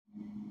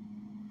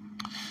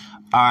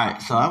All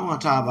right, so I want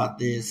to talk about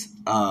this.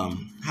 How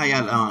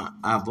y'all?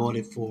 I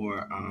voted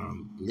for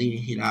Lena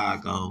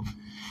Hidalgo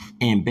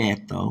and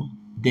Beto,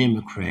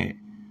 Democrat.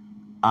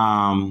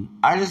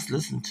 I just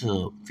listened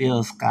to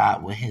Phil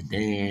Scott, what his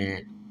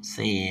dad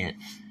said,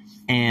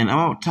 and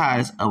I'm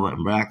tired of it,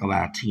 Radical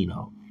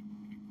Latino.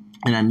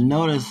 And I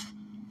noticed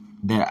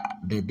that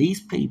these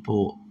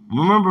people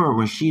remember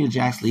Rashida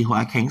Jackson Lee, who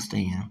I can't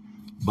stand,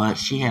 but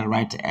she had a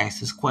right to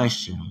ask this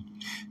question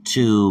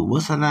to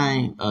what's her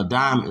name?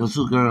 Diamond, those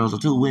two girls, the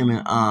two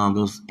women,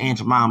 those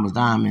Aunt Mamas,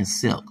 Diamond and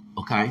Silk.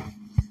 Okay,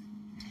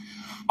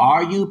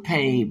 are you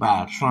paid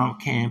by a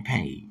Trump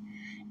campaign?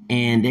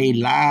 And they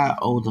lie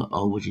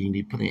which you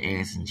need to put their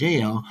ass in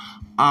jail.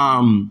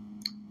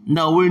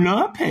 No, we're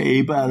not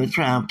paid by the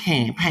Trump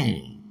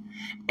campaign.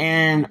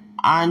 And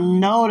I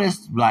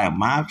noticed like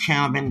my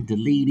channel been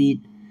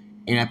deleted,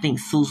 and I think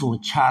Susan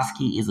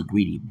Wachowski is a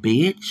greedy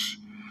bitch.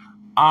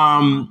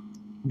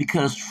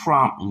 Because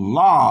Trump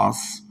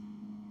lost,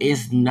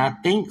 is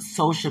nothing.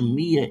 Social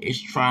media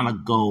is trying to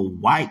go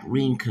white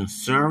ring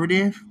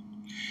conservative,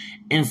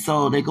 and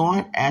so they're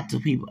going after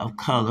people of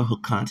color who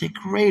content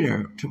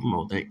creator to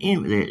promote their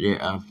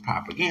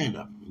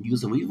propaganda. You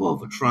said we vote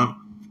for Trump.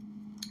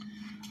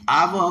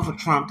 I voted for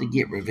Trump to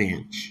get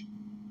revenge.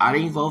 I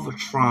didn't vote for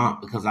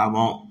Trump because I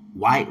want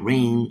white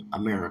ring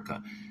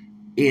America.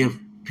 If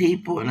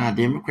people in our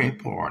Democrat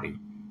Party,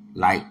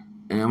 like,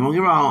 and I'm gonna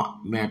get wrong,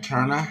 Mayor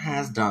Turner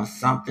has done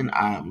something.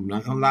 I'm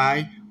not gonna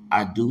lie.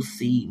 I do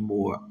see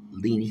more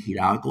Lena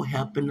Hidalgo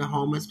helping the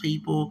homeless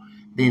people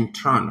than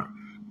Turner.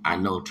 I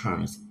know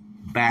Turner's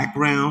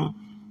background,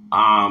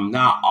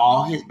 not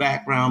all his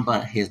background,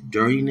 but his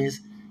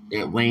dirtiness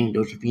that Wayne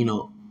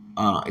Dotrofino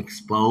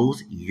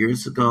exposed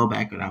years ago,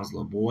 back when I was a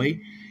little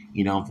boy.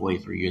 I'm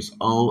 43 years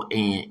old,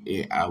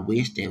 and I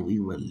wish that we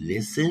would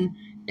listen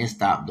and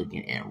stop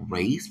looking at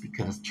race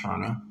because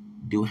Turner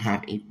do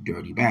have a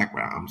dirty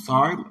background. I'm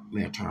sorry,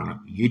 Mayor Turner,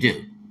 you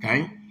do,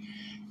 okay?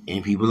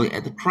 And people look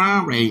at the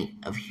crime rate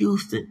of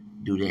Houston,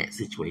 do that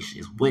situation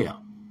as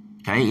well,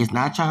 okay? It's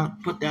not trying to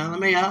put down the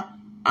mayor.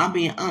 I'm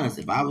being honest.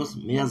 If I was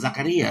Mayor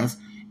Zacarias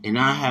and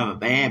I have a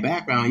bad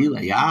background,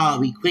 y'all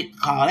be quick to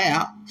call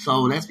out.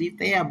 So let's be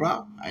fair,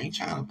 bro. I ain't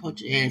trying to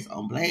put your ass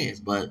on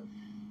blast, but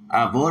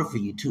I voted for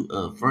you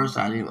too. First,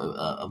 I didn't.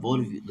 I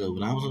voted for you,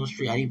 when I was on the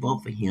street. I didn't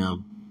vote for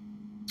him.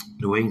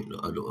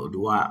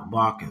 Dwight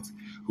Barkins,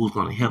 who's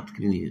going to help the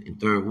community in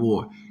Third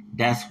Ward.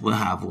 That's what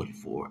I voted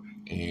for,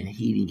 and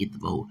he didn't get the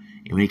vote.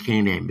 And when it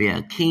came to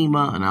Bear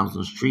Kima, and I was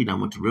on the street, I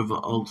went to River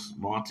Oaks,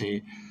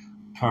 Martin,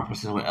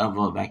 Purpose, and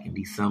whatever back in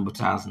December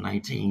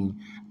 2019.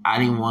 I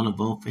didn't want to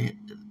vote for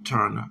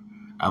Turner.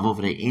 I voted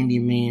for the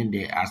Indian man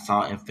that I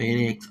saw at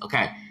FedEx.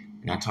 Okay.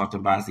 And I talked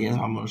about yes,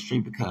 I'm on the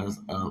street because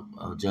of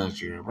Judge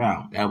Jerry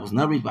Brown. That was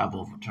another reason I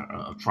voted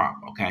for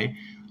Trump. Okay.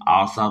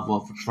 I also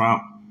voted for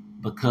Trump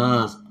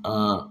because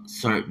of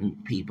certain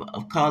people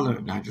of color,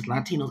 not just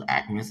Latinos,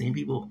 acting, seeing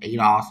people,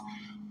 ADOS,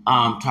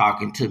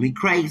 talking to me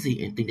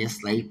crazy and think that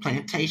slave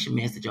plantation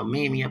message, your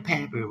mammy, your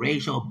pappy,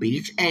 raise your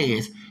bitch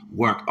ass,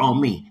 work on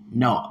me.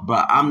 No,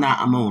 bro, I'm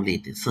not a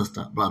monolithic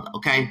sister, brother,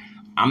 okay?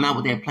 I'm not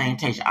with that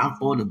plantation. I'm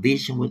for the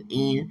vision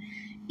within.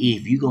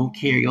 If you gonna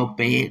carry your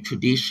bad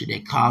tradition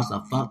that caused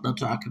a fucked up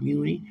to our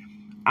community,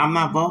 I'm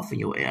not voting for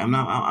your ass. I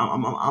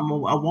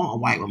want a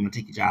white woman to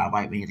take a job,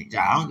 white man to take a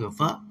job. I don't give a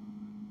fuck.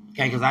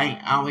 Okay, because I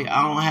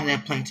don't have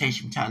that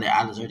plantation mentality that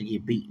I deserve to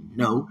get beaten.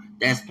 No,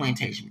 that's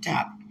plantation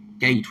mentality.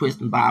 Okay, you twist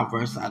and Bible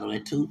verses, I know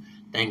that too.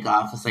 Thank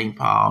God for St.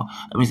 Paul.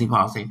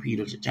 St.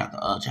 Peter, chapter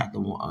 2. Chapter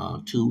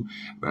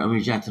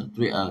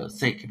 3,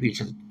 2 Peter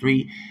chapter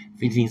 3,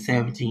 15,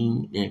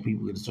 17. That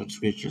people get to search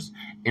scriptures.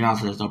 And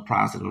also there's no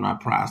Protestant or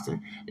not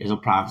Protestant. There's no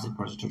Protestant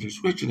person to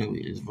scripture that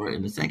is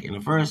in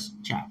the first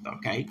chapter,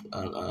 okay?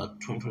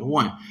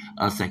 2021,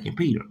 2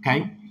 Peter,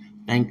 okay?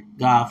 Thank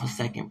God for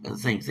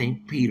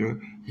Saint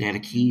Peter, who had the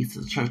keys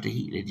to the church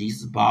that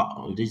Jesus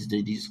bought,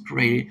 Jesus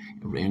created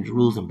in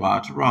Jerusalem,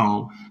 brought to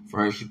Rome.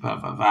 First, you put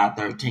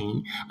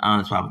 5:13.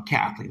 That's why I'm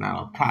Catholic,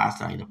 not a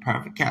Protestant. I ain't a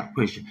perfect Catholic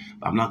Christian,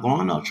 but I'm not going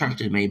to no church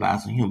that's made by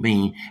some human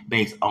being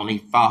based on a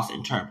false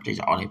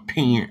interpretation or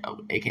opinion,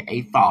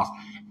 aka false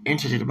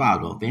interpretation of the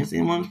Bible. No offense,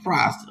 anyone's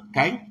Protestant,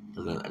 okay?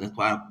 That's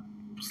why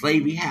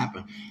slavery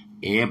happened.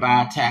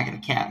 Everybody attacking the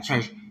Catholic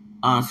Church.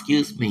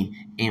 Excuse me,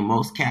 in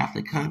most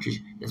Catholic countries,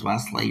 that's why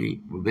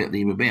slavery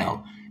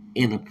rebelled.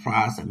 In the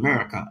Protestant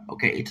America,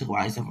 okay, it took a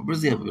while except for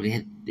Brazil, but they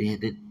had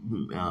the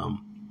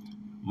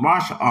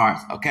martial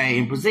arts, okay,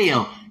 in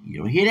Brazil. You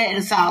don't hear that in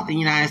the South of the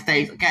United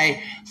States,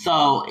 okay?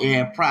 So it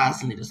had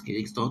Protestant, they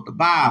extort the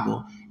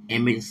Bible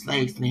and made the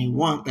slaves name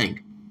one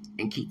thing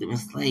and keep them in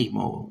slave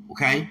mode,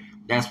 okay?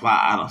 That's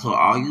why so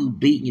all you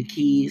beating your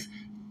kids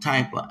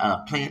type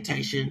of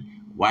plantation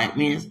white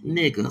men's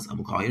niggas, I'm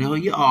gonna call you who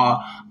you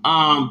are,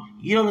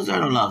 you don't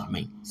deserve to love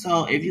me.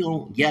 So if you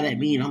don't yell at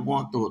me and I'm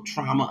going through a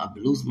trauma of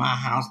losing my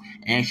house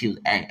and actually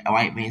a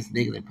white man's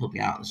niggas that put me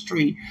out in the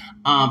street,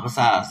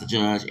 besides the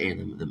judge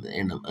and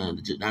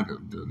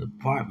the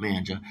department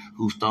manager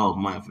who stole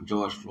money from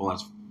George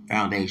Floyd's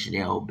Foundation,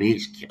 that old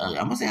bitch. I'm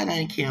gonna say her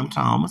name, Kim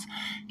Thomas.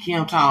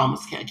 Kim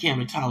Thomas,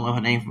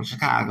 her name from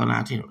Chicago,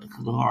 19.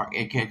 The R.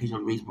 Kelly, because the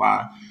reason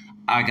why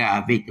I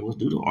got evicted was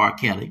due to R.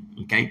 Kelly,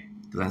 okay?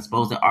 Because I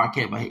suppose that R.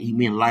 Kelly, but he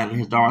been lightly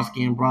his dark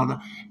skinned brother,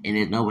 and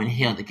there's no one in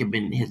hell that could have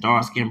been his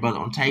dark skinned brother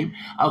on tape.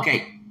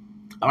 Okay,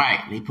 all right,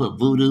 they put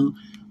voodoo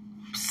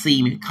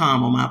semen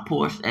come on my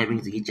porch. That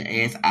means to get your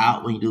ass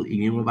out when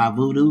you know about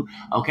voodoo.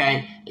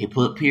 Okay, they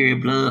put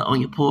period blood on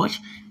your porch.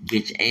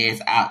 Get your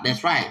ass out.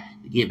 That's right.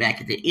 To get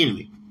back at the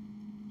enemy.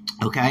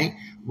 Okay.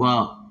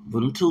 Well,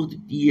 for them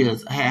 2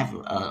 years,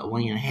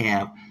 1 year and a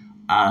half,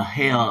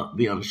 hell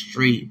be on the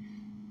street.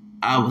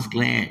 I was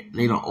glad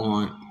later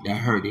on that I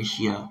heard this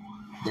year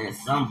that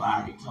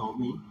somebody told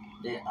me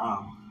that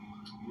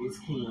Miss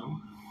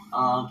Kim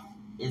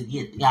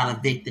got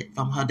evicted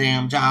from her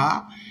damn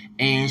job,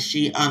 and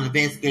she under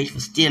investigation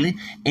for stealing.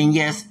 And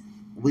yes,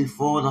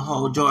 before the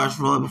whole George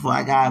Floyd, before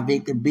I got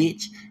evicted,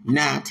 bitch,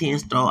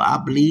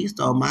 9-10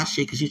 stole my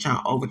shit because she trying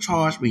to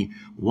overcharge me.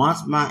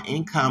 Once my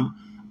income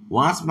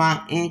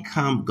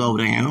go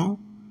down,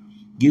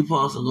 you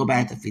supposed to go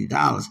back to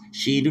 $50.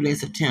 She do that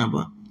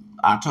September,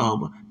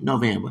 October,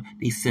 November,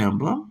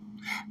 December,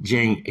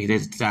 January,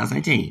 that's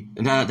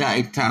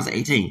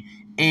 2018,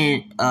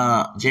 and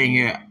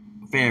January,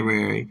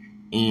 February,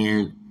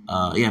 and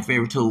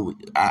February 2.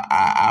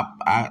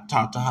 I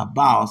talked to her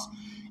boss,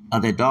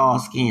 the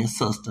dark skinned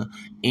sister,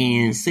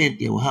 and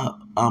Cynthia with her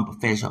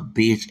unprofessional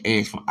bitch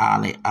ass from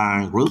Outlet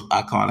Iron Group.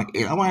 I call it.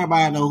 I want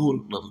everybody to know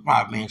who the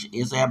product manager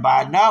is. So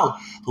everybody know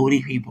who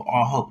these people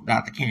are. Hope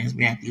Dr. Candace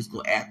Matthews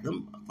go at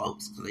them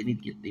folks because they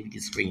need to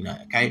get screened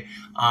out. Okay.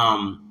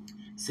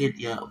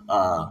 Cynthia,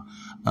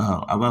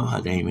 I love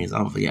her name is.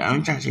 I'm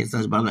trying to say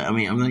such, but I'm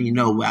letting you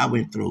know what I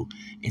went through,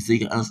 and so you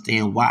can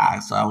understand why.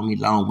 So I won't be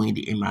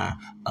long-winded in my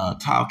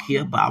talk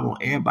here, but I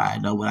want everybody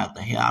to know what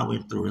the hell I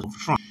went through.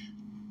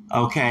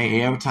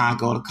 Okay, every time I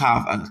go to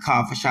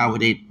coffee shop where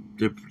the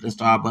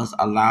Starbucks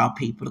allow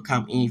people to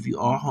come in if you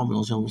are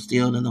homeless, don't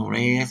steal, don't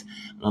ass,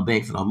 don't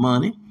beg for no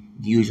money.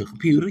 Use your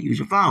computer, use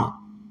your phone.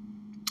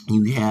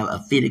 You have a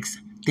Felix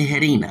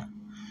Tejerina,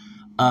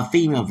 a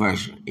female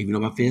version. If you know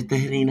about Felix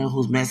Tejerina,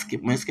 who's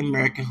Mexican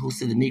American, who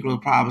said the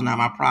Negro problem not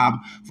my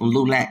problem, from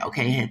LULAC.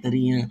 Okay, had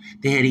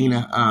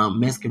Tejerina,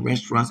 Mexican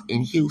restaurants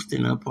in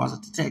Houston and other parts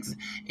of Texas,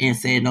 and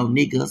said no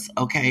niggas.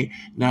 Okay,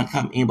 not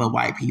come in but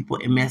white people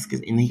and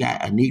Mexicans, and he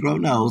got a Negro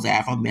nose,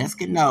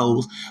 Afro-Mexican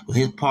nose, with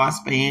his part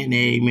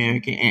Spanish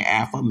American and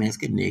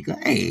Afro-Mexican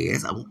nigga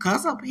ass. I'm gonna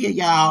cuss up here,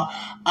 y'all.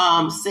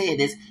 Said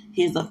this.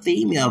 Here's a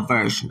female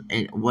version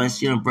at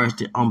West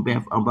University on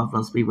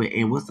Buffalo Speedway,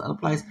 and what's the other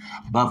place?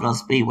 Buffalo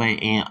Speedway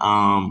and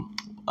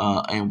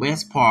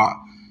West Park.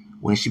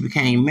 When she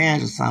became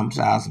manager in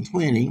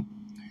 2020, her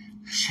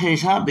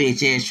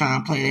bitch ass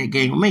trying to play that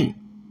game with me,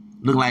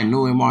 look like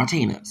Nuri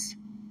Martinez.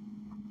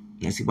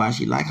 Let's see why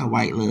she like her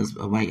white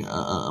lesbian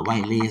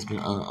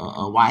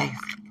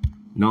wife.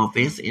 No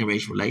offense to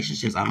interracial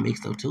relationships. I'm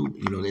mixed up too.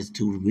 You know, there's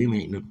 2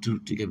 women.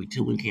 Two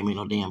women can't make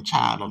no damn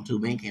child. No 2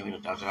 men can't make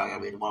no child. I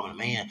gotta be a woman, a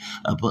man,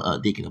 put a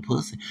dick in a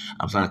pussy.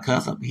 I'm sorry to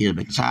cuss up here to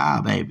make a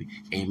child, baby.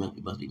 And you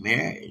must be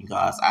married in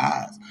God's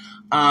eyes.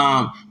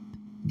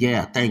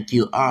 Yeah, thank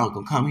you.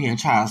 Gonna come here and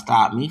try to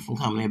stop me from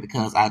coming here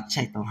because I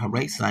checked on her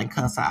race. I ain't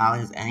cuss her out.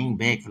 I ain't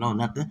begged for no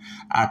nothing.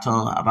 I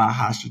told her about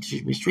how she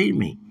mistreated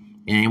me.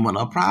 And ain't want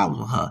no problems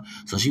with her.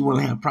 So she want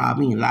to have a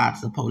problem and lie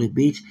to the police,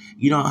 bitch.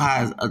 You know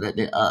how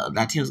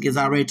Latinos gets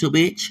already too,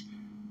 bitch?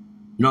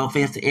 No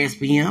offense to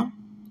SPM.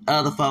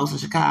 Other folks in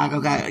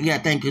Chicago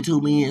thank you,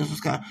 2 million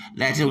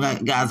Latino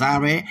guys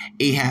already.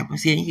 It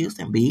happens here in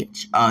Houston,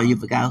 bitch. You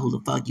forgot who the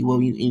fuck you were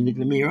in the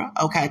mirror?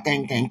 Okay,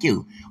 thank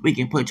you. We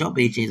can put your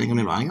bitch ass. I ain't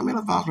gonna make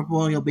a false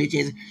report on your bitch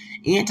ass.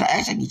 And to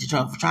actually get you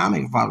trouble for trying to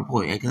make a false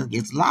report because it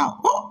gets law.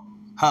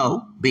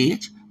 Ho,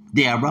 bitch,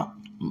 Deborah.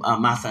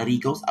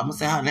 Masaricos. I'm gonna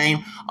say her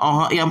name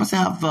on her. Yeah, I'm gonna say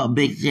her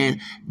big jet.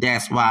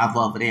 That's why I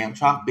vote for damn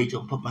Trump, bitch.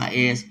 You'll put my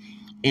ass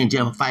in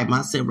jail for fight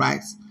my civil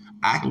rights.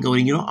 I can go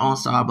in your own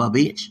Starbucks,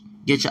 bitch.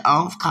 Get your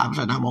own cop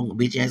shot. I'm gonna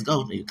bitch ass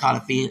go. You call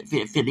it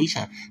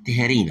Felicia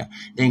Tejerina.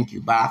 Thank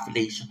you. Bye,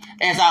 Felicia.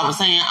 As I was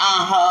saying,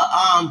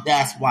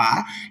 that's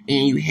why.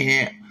 And you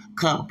had a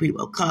couple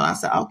people of color. I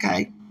said,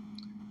 okay,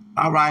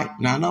 all right.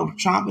 Now I know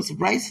Trump is a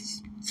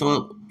racist,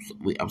 so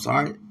I'm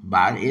sorry,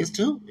 Biden is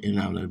too. You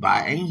know,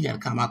 Biden ain't. He got to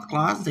come out the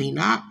closet. He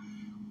not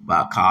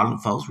by calling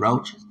folks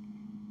roaches,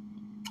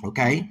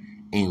 okay,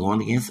 and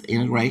going against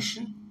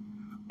integration.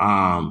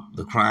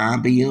 The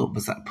crime bill,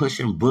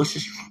 pushing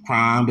Bush's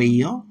crime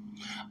bill,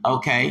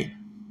 okay.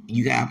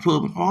 You got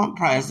put former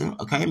president,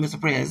 okay, Mr.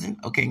 President,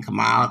 okay,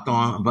 Kamala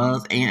throwing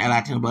Buzz and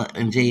Latino Buzz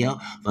in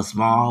jail for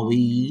small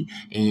weed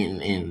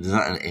and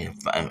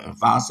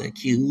false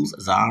accused,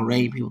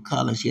 exonerating people of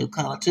color, she of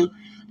color too.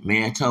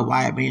 Married to a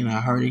white man,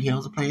 I heard that he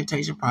was a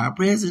plantation prior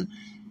prison.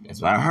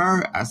 That's what I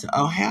heard. I said,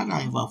 oh, hell no, I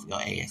ain't vote for your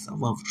ass. I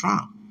vote for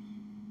Trump.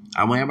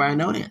 I want everybody to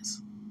know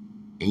this.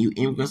 And you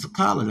immigrants of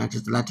color, not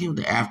just the Latinos,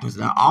 the Africans,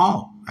 they're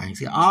all. I ain't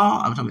say all,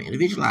 I'm talking about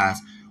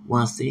individualized.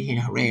 want to sit here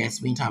and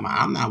harass me, talking about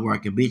I'm not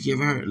working, bitch. You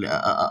ever heard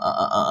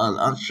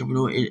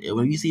entrepreneur?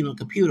 When you see on the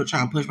computer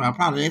trying to push my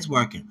product, it's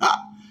working.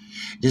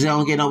 Just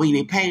don't get no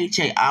weekly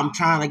paycheck. I'm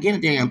trying to get a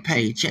damn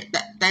paycheck.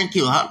 Thank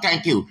you,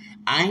 thank you.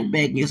 I ain't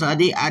begging you, so I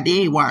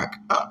did work.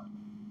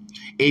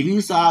 If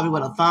you saw me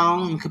with a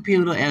phone, and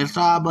computer, and a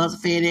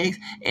Starbucks, FedEx,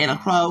 and a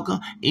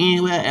Kroger,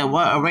 anywhere, and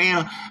what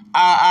around,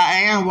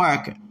 I am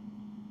working.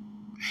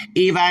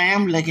 If I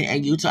am looking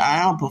at you, I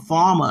am a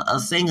performer, a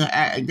singer,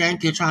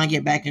 thank you, trying to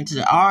get back into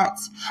the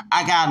arts,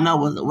 I gotta know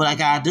what I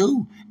gotta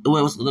do.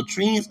 What the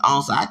trends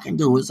on, so I can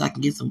do it, so I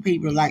can get some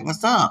people to like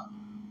what's up.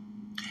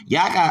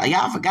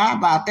 Y'all forgot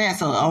about that.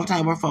 So all the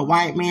time work for a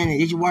white man and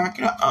did you work?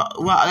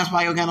 Well, that's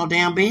why you don't got no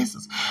damn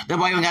business. That's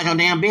why you don't got no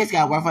damn business. You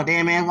gotta work for a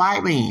damn ass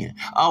white man,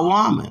 a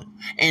woman,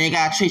 and they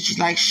gotta treat you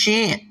like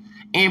shit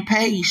and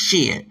pay you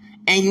shit,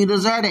 and you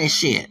deserve that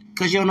shit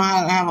because you don't know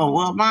how to have a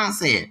world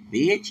mindset,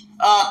 bitch.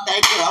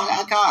 Thank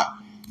you. Okay.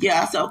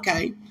 Yeah, that's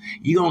okay.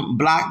 You gonna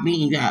block me?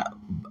 You got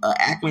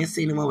Acme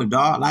cinema with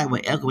dark light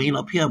with echo ain't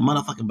up here,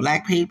 motherfucking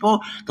black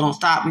people gonna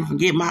stop me from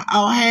getting my.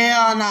 Oh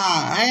hell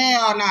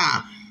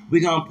nah. We're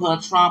going to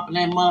put Trump in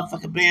that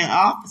motherfucking damn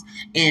office,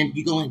 and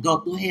you're going to go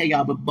through here,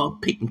 y'all, both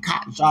picking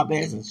cotton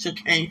strawberries and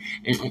sugarcane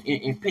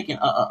and picking,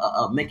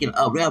 making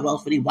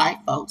railroads for these white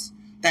folks.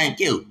 Thank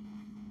you.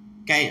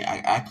 Okay,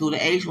 I cool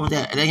the Asian ones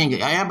that they can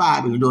get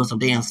everybody doing some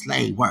damn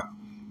slave work.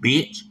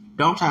 Bitch,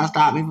 don't try to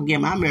stop me from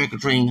getting my American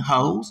dream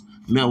hoes,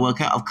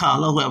 of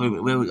color,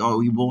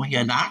 whoever you born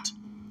here or not.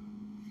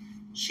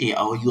 Shit,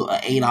 you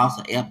an ADOS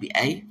or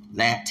FBA.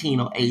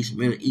 Latino, Asian,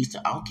 Middle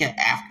Eastern, I don't care,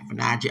 African from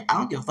Nigeria, I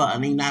don't give a fuck, I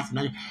need not from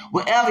Nigeria,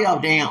 whatever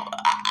your damn,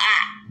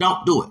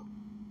 don't do it,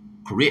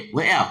 correct,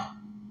 whatever,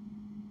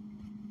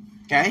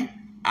 okay,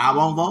 I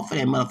won't vote for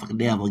that motherfucking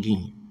devil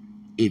again,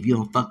 if you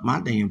don't fuck my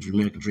damn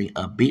American dream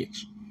up,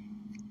 bitch.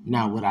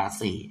 Now what I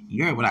said,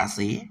 you heard what I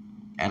said,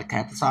 at a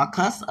cat that's all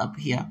cuss up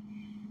here,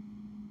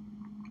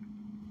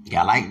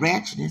 y'all like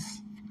ratchetness,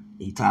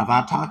 you talk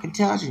about talking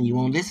intelligent, you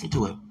won't listen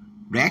to it.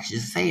 Ratchet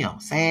is sale.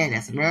 Sad,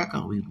 that's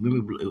America. We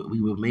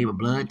were made with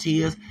blood,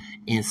 tears,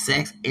 and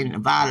sex and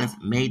violence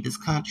made this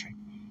country.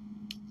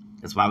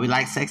 That's why we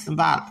like sex and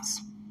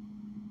violence.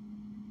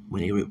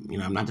 When they,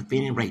 I'm not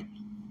defending rape,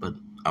 but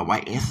our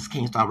white ancestors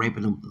can't start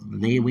raping the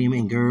Native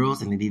women and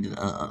girls, and they did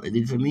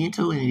it to men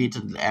too, and they did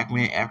it to the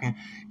African,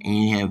 and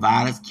you had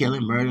violence,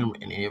 killing, murder,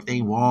 and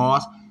everything,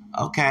 wars.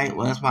 Okay,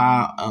 well that's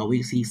why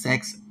we see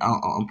sex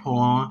on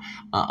porn.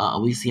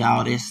 We see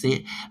all this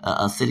shit.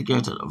 City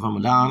Girl from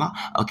Madonna.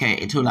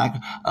 Okay, into like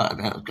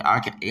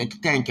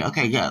thank you.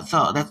 Okay, yeah.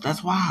 So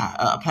that's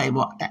why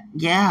Playboy.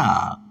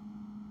 Yeah,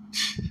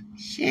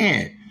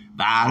 shit,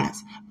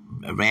 violence,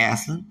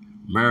 wrestling,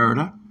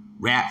 murder,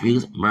 rap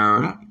music,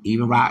 murder,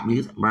 even rock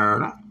music,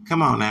 murder.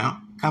 Come on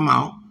now, come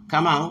on,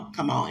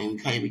 and we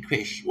can't be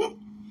Christian.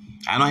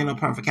 I know ain't no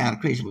perfect kind of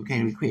Christian, but we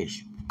can't be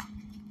Christian.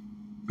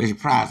 Bishop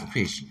Price and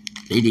Christian.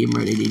 They did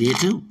murder, they did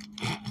too.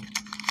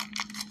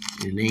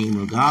 In the name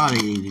of God, they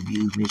did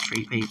abuse,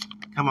 mistreat people.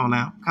 Come on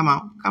now. Come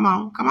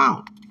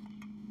on.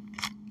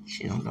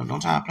 Shit,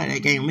 don't try to play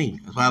that game with me.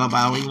 That's why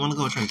nobody don't even want to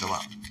go to church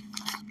about.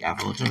 Got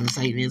full turn to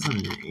Satanism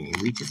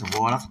and witches and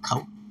water,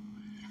 coat.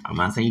 I'm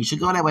not saying you should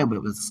go that way, but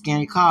if it's a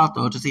scary car,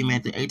 throw it to see me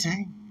at the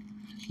 18.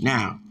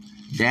 Now,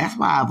 that's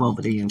why I vote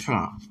for Donald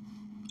Trump.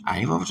 I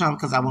ain't vote for Trump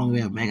because I want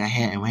to make a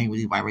hat and hang with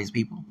these white race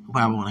people who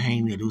probably want to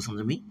hang me or do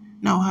something to me.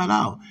 No,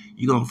 hello.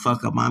 You gonna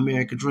fuck up my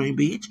American dream,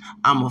 bitch?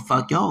 I'm gonna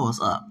fuck yours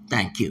up.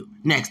 Thank you.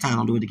 Next time,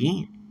 don't do it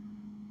again.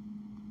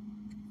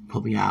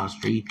 Put me out on the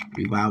street.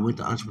 I went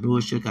to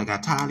entrepreneurship. I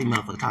got tired of these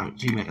motherfuckers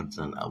talking making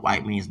a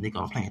white man's nigga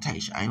on a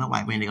plantation. I ain't no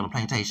white man nigga on a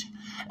plantation.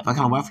 If I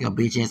come to work for your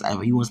bitch ass,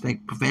 if you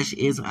expect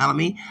professionalism out of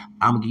me,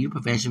 I'm gonna give you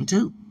profession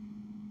too.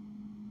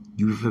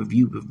 You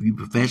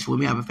professional with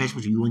me, I'm professional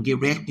with you. You wanna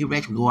get rich,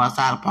 we go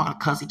outside the park and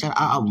cuss each other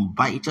out and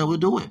bite each other, we'll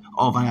do it.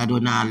 Or if I gotta do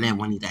it 9/11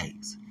 one of these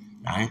days.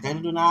 I ain't think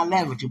to do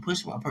 9/11, but you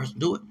push one person to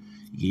do it.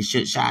 You get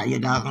shit shot at your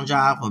doggone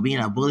job for being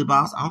a bully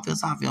boss. I don't feel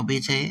sorry for your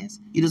bitch ass.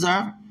 You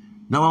deserve it.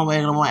 No one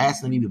way no more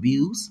asking to be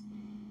abused.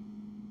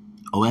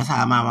 Oh, that's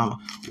how my mama.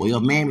 Well, your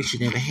mammy should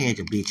never had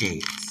your bitch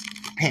ass.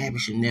 Your pappy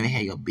should never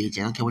had your bitch ass.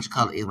 I don't care what your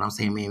color is when I'm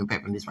saying mammy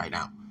pappy this right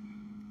now.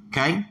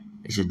 Okay?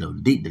 They should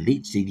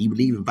delete. See, you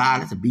believe in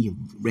violence and being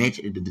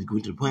wretched and go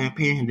to the Planned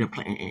Parenthood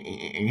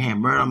and have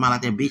murder on my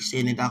like that bitch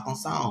saying that doggone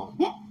song.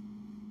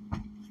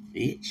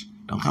 Bitch.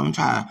 Don't come and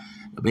try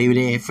to baby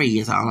dad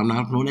free. So I'm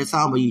not knowing that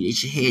song, but you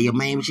should hear your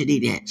mammy should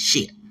did that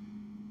shit.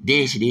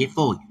 Then she did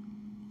for you.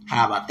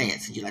 How about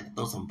that? Since you like to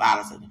throw some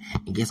violence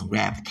and get some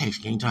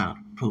gratification, you ain't trying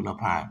to prove no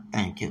pride.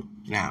 Thank you.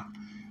 Now,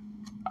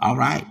 all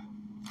right.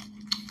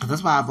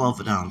 That's why I vote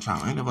for Donald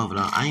Trump. I ain't vote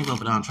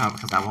for Donald Trump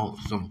because I want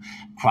some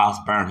cross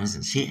burners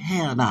and shit.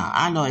 Hell nah.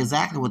 I know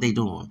exactly what they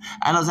doing.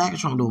 I know exactly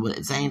what I'm doing, but at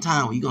the same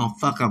time, when you gonna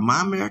fuck up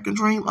my American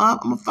dream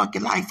up, I'm gonna fuck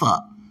your life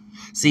up.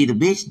 See, the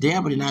bitch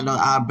Deborah did not know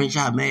I'll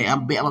mention her name.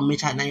 I'm gonna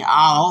mention her name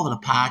all over the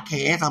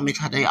podcast. I'll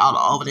mention her name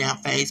all over there on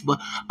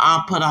Facebook.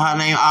 I'm putting her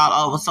name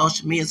all over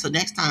social media. So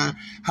next time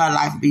her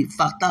life will be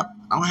fucked up,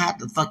 I don't have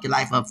to fuck your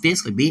life up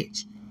physically,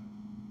 bitch.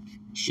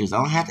 Shit, I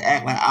don't have to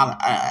act like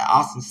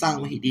Austin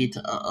Simon when he did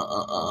to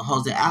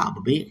Jose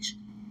Alba, bitch.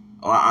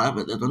 Or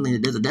that's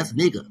a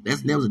nigga.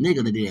 There was a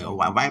nigga that did it, a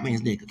white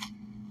man's nigga.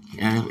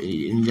 And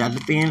you got to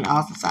defend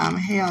Austin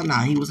Simon. Hell no,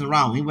 he wasn't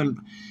wrong.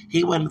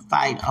 He wouldn't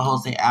fight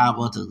Jose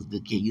Alba to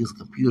use a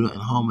computer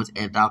and homeless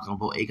at Dawkins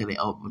Boat Acre. They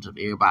opened to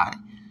everybody.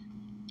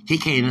 He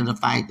came in to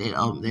fight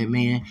that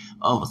man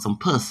over some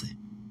pussy.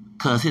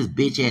 Cause his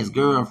bitch ass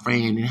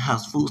girlfriend and her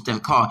food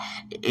stamp car,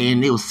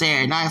 and it was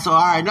Saturday night, so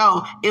I already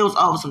know it was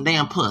over some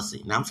damn pussy.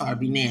 And I'm sorry to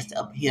be nasty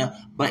up here,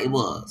 but it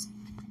was.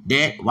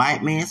 That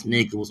white man's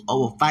nigga was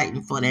over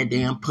fighting for that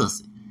damn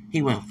pussy.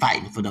 He wasn't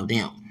fighting for no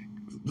damn,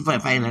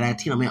 fighting that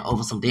Latino man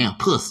over some damn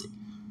pussy.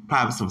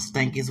 Probably some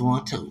stinkies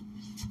one too.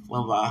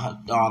 One about her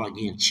daughter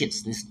getting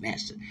chips and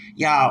snatched.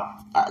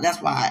 Y'all,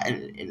 that's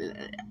why,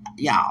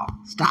 y'all,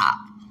 stop.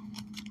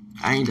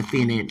 I ain't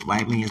defending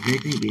white man's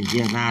nigga. He been in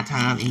jail 9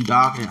 times. He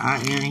darker than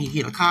I am. He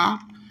hit a cop.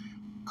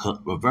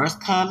 Reverse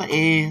color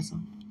is.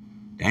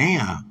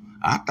 Damn.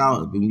 I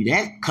thought when you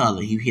that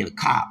color, you hit a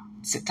cop.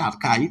 Sit top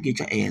of the car, you get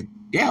your ass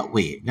dealt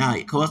with. Now,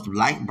 of course, the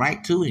light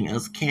bright too, and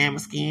us camera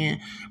skin,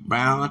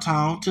 brown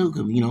tone too.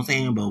 Cause you know what I'm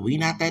saying. But we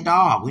not that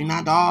dog. We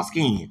not dog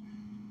skin.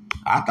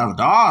 I thought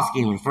the dog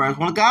skin was the first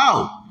one to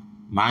go.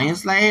 Mayan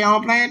slave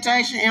on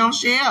plantation and on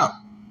ship.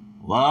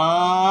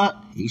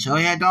 What? He sure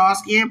had dog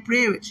skin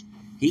privilege.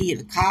 He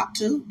hit a cop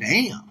too?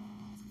 Damn.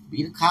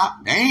 Beat a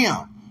cop?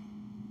 Damn.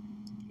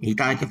 He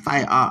thought he could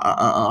fight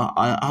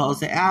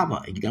Jose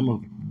Alba. You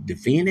gonna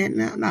defend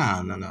that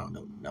now? No.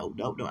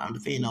 I'm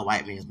defending no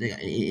white man's nigga.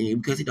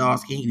 And because he dark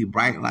skin, he be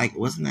bright like,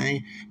 what's his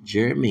name?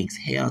 Jerry Minks.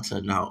 Hell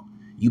to no.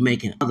 You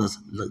making others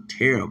look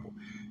terrible.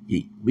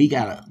 We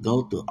gotta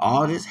go through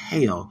all this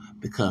hell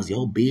because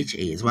your bitch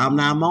is. Well, I'm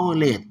not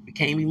monolithic. We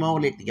can't be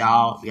monolithic,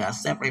 y'all. We gotta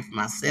separate from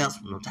ourselves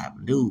from those type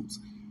of dudes.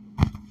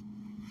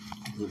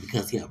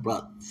 Because he a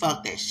brother.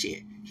 Fuck that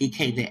shit. He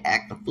came to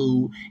act a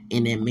fool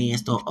in that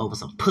man's store over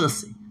some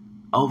pussy.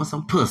 Over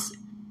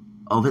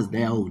his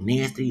that old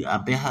nasty. I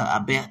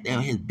bet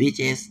that his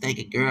bitch ass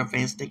stinking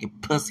girlfriend, stinking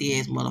pussy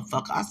ass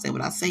motherfucker. I said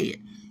what I said.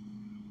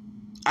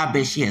 I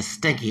bet she has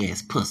stinky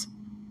ass pussy.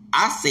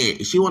 I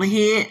said, if she wanna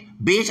hear it,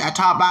 bitch, I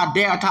talk about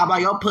that. I talk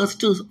about your pussy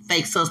too,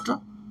 fake sister.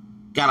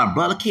 Got a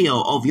brother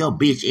killed over your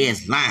bitch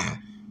ass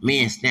line.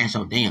 Man snatch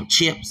your damn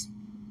chips.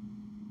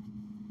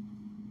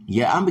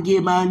 Yeah, I'm gonna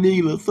get my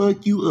nigga to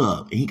fuck you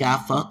up. And he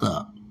got fucked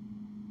up.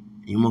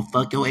 You gonna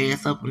fuck your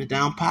ass up on the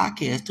down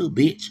podcast too,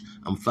 bitch.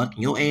 I'm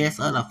fucking your ass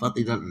up. I fucked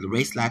the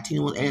race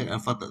Latino ass. I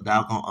fucked the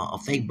dog on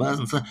fake buzz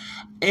and stuff.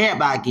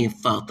 Everybody get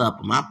fucked up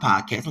on my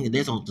podcast.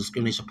 There's no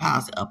discrimination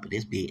policy up in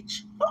this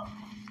bitch.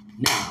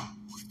 Now,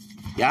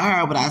 y'all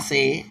heard what I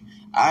said.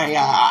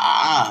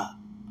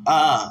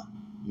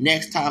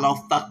 Next time I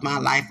don't fuck my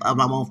life up,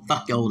 I'm gonna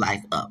fuck your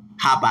life up.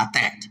 How about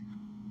that?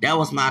 That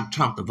was my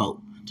Trump to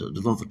vote. To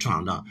vote for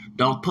Trump.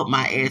 Don't put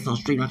my ass on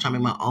the street. I'm trying to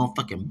make my own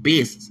fucking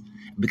business.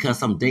 Because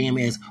some damn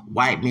ass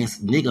white man's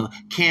nigga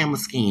camera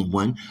scheme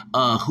one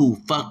who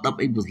fucked up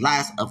people's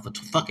lives up for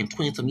fucking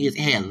 20-some years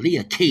and had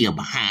Leah killed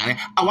behind it.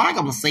 Oh, I ain't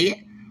gonna say it.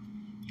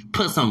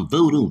 Put some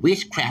voodoo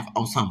witchcraft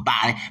on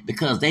somebody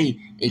because they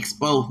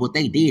exposed what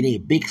they did. They a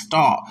big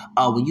star.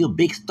 When you're a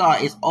big star,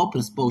 it's open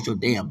to expose your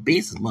damn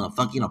business,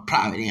 motherfucker. You're a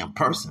private damn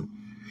person.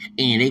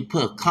 And they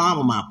put calm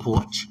on my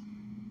porch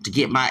to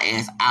get my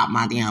ass out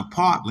my damn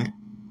apartment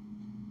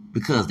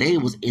because they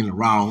was in the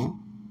wrong.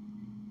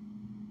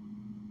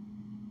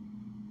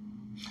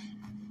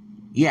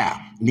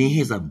 Yeah, then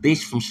here's a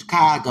bitch from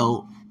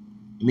Chicago,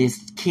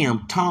 Miss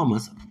Kim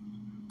Thomas,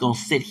 gonna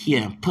sit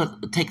here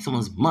and take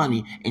someone's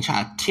money and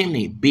try to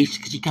intimidate bitch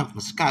because she come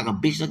from Chicago.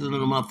 Bitch, look at them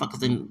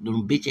motherfuckers in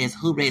them bitch ass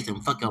hood rats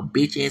and fuck your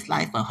bitch ass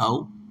life, a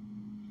hoe.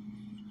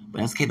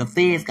 But that's okay, the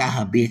feds got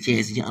her bitch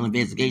ass under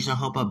investigation. I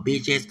hope her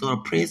bitch ass go to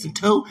prison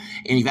too.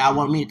 And if y'all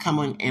want me to come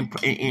on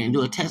and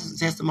do a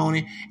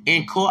testimony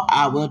in court,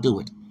 I will do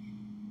it.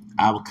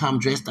 I will come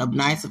dressed up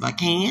nice if I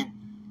can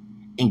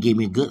and give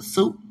me a good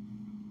suit.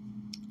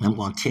 I'm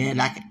going to tell it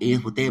like it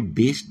is what that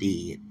bitch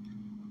did.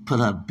 Put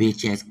her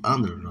bitch ass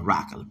under the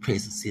rock of the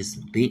prison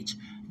system, bitch.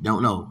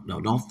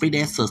 Don't free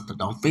that sister.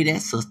 Don't free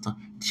that sister.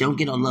 She don't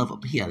get no love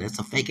up here. That's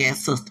a fake ass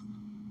sister.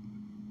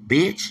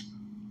 Bitch.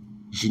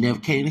 She never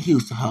came to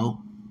Houston,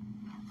 hoe.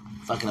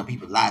 Fucking up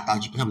people's life.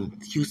 Thought you could come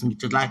to Houston and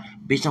get your life.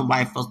 Bitch, them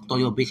white folks throw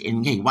your bitch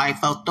in. Hey, white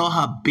folks throw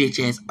her bitch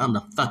ass on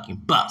the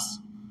fucking bus.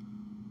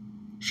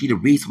 She the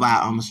reason why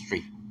on the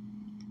street.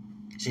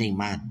 She ain't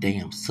my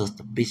damn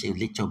sister. Bitch, they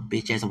lit your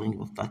bitch ass. I wouldn't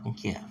even fucking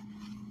care.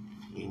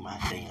 You ain't my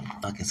damn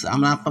fucking sister. I'm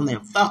not from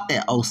there. Fuck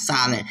that old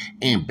silent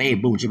and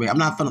baby boom. I'm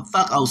not from the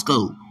fuck old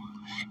school.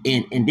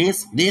 In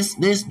this new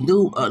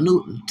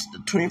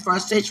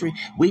 21st century,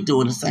 we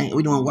doing the same.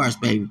 We doing worse,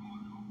 baby.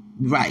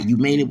 Right, you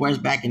made it worse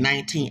back in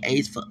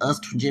 1980s for us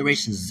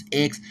generations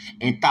X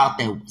and thought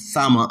that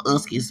some of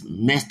us is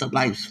messed up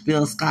like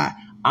Phil Scott.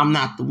 I'm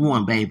not the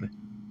one, baby.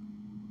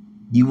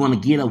 You want to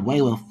get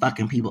away with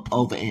fucking people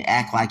over and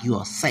act like you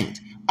a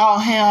saint. Oh,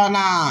 hell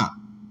nah.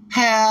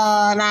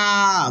 Hell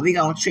nah. We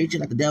gonna treat you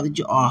like the devil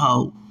you are,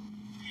 hoe.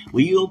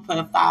 When you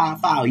put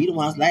fire, you the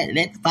ones let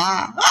the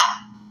fire.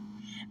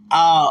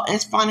 Oh,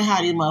 it's funny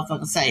how these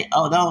motherfuckers say,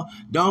 "Oh,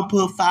 don't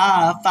put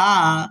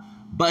fire,"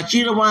 but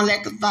you don't want to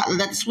let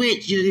the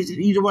switch.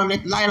 You don't want to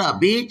let the light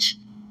up, bitch.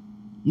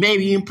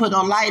 Maybe you can put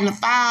no light in the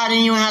fire,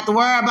 then you don't have to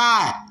worry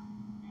about it.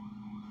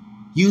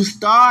 You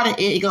started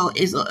it.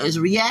 It's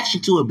a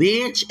reaction to it,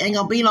 bitch. Ain't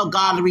gonna be no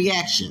godly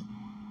reaction.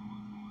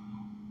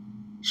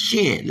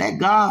 Shit, let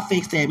God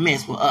fix that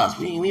mess for us.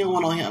 We don't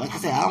want no help. Like I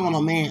said, I don't want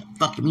no man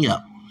fucking me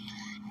up.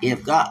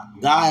 If God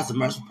is a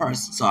merciful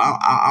person, so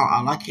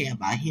all I care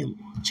about Him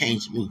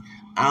changing me.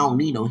 I don't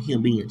need no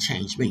human being to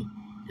change me.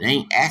 It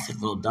ain't asking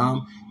for a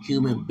dumb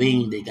human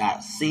being that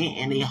got sin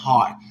in their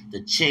heart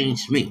to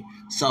change me.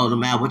 So no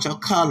matter what your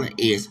color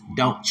is,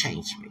 don't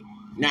change me.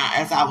 Now,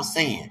 as I was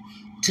saying,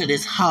 to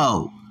this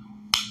hoe,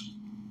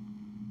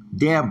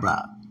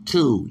 Deborah,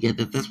 too. Yeah,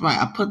 that's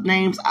right. I put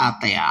names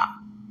out there.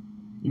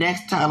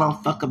 Next time, I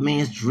don't fuck a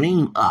man's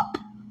dream up.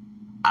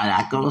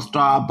 I go to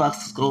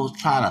Starbucks, go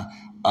try to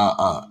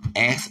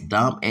ask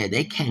them, and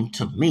they came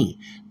to me.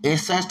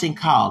 It's such thing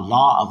called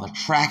law of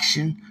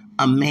attraction.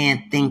 A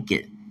man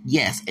thinking,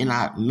 yes, and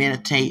I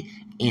meditate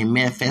and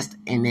manifest,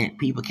 and then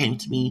people came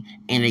to me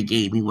and they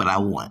gave me what I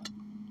want.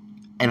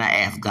 And I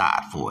asked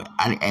God for it.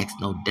 I didn't ask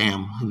no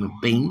damn human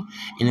being.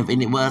 And if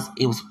it was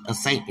a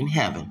saint in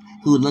heaven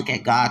who would look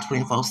at God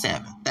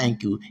 24/7.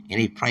 Thank you.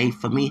 And they prayed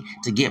for me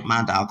to get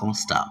my doggone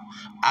stuff.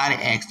 I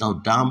didn't ask no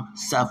dumb,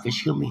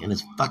 selfish human in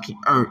this fucking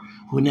earth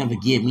who would never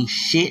give me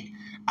shit.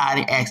 I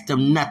didn't ask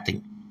them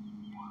nothing.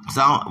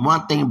 So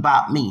one thing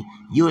about me,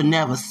 you'll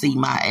never see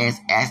my ass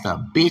ask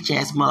a bitch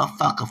ass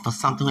motherfucker for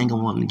something who ain't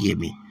gonna want to give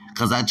me.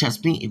 Cause I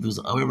trust me, if it was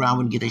the other way around, I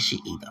wouldn't get that shit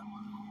either.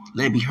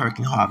 Let me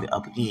Hurricane Harvey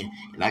up again,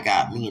 and I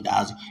got $1 million.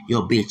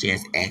 Your bitch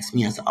ass asked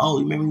me, I said, "Oh,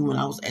 you remember when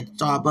I was at the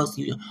Starbucks?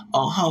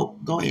 Ho,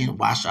 go ahead and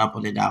wash up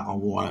on that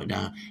doggone water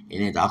down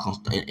in that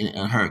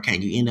doggone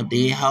hurricane. You end up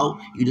dead, ho.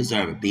 You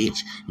deserve it,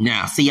 bitch."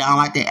 Now, see, y'all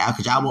like that out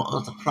because y'all want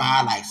us to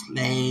cry like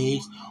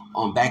slaves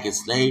on back in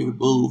slavery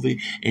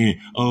movie, and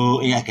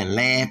I can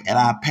laugh at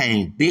our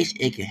pain, bitch.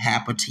 It can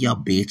happen to your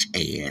bitch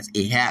ass.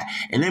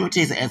 And let me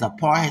tell you, as a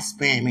part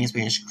Hispanic,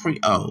 Spanish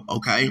Creole,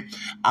 okay,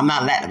 I'm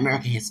not Latin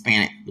American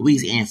Hispanic,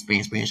 Louisiana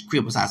Spanish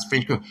Creole, besides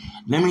French Creole.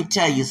 Let me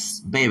tell you,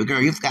 baby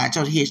girl, you forgot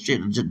your history,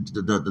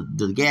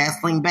 the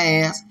gasoline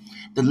baths,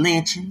 the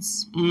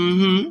lynchings,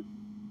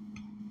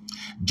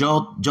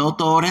 Joe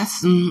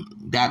Torres,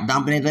 got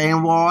dumping it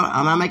in water.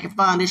 I'm not making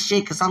fun of this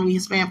shit because some of you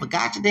Hispanic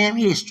forgot your damn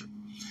history.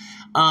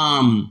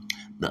 John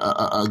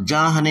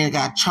Hernandez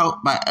got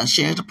choked by a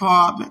sheriff's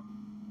department.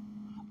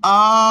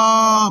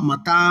 Oh,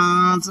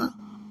 Matanza.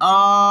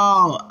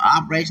 Oh,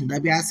 Operation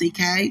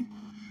WICK.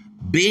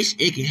 Bitch,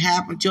 it can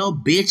happen to your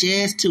bitch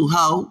ass too,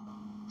 ho.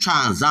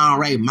 Trying to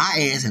exonerate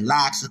my ass and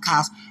lie to the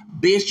cops.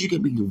 Bitch, you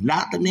can be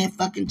locked in that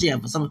fucking jail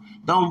for some.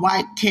 Them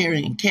white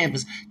Karen and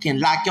Kevins can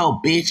lock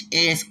your bitch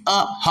ass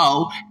up,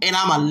 ho. And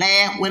I'ma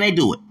laugh when they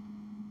do it.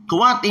 Cause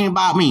one thing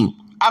about me,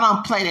 I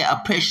don't play that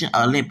oppression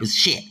Olympics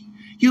shit.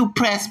 You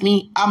press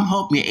me, I'm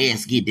hoping your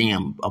ass get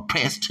damn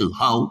oppressed too,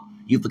 ho.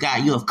 You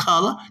forgot you of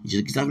color. You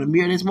just get something in the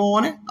mirror this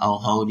morning. Oh,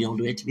 ho, you don't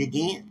do it to me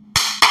again.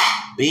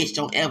 Bitch,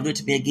 don't ever do it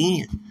to me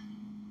again.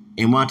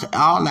 And want to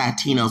all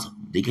Latinos,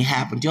 it can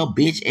happen to your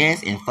bitch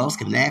ass and folks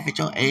can laugh at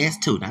your ass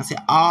too. Now I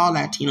said all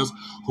Latinos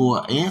who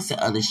are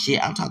innocent of this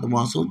shit, I'm talking the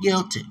ones who are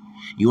guilty.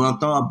 You want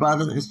to throw a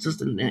brother and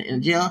sister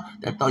in jail?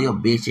 They'll throw your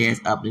bitch ass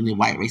up in the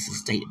white racist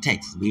state of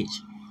Texas, bitch.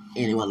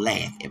 And they will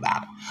laugh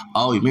about it.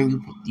 Oh, you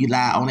remember you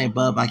lied on that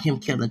bud like him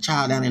killing a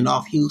child down in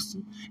North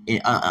Houston?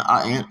 And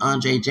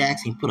Andre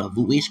Jackson put a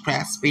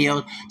witchcraft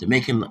spell to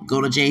make him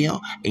go to jail,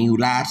 and you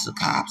lied to the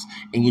cops,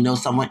 and you know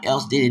someone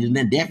else did it, and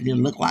then definitely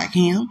didn't look like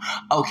him.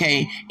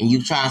 Okay, and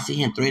you try to see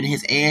him threaten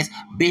his ass.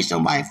 Bitch,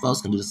 some white folks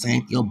can do the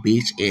same thing your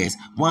bitch ass.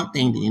 One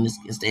thing that in this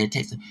state of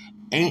Texas,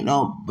 ain't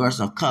no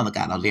person of color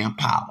got no damn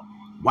power.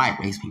 White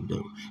race people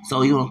do.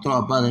 So you want to throw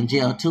a brother in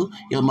jail too?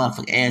 Your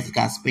motherfucking ass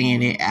got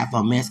Spanish,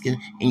 Afro-Mexican,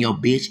 and your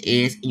bitch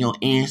ass and your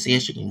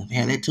ancestry can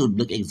have that too.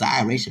 Look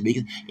exaggeration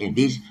because and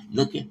this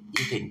looking,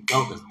 you can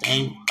go the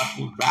same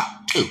fucking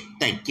route too.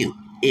 Thank you.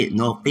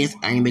 No offense,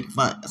 I ain't making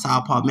fun.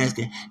 South Park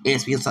Mexican,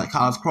 SPN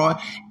College Croy.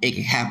 It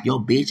can happen your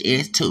bitch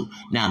ass too.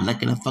 Now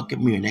look in the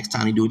fucking mirror next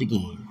time you do it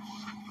again.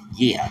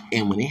 Yeah,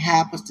 and when it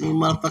happens to these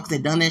motherfuckers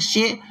that done that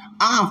shit,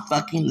 I'm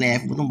fucking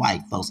laughing with them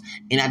white folks.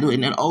 And I do it,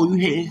 and then, you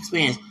hate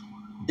experience.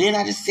 Then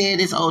I just said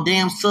this old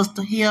damn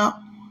sister here,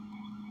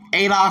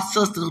 Adolph's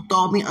sister who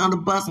threw me under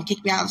the bus and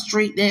kicked me out of the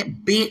street,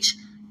 that bitch,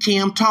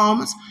 Kim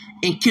Thomas,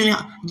 and Kim,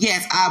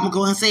 yes, I'm going to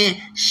go and say it,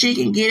 she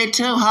can get it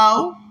too,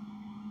 ho.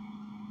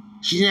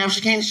 She came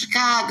to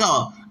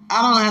Chicago.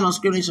 I don't have no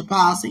discrimination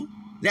policy.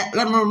 Let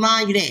me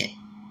remind you that.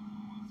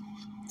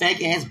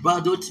 Fake ass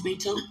brother do it to me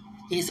too.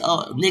 His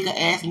nigga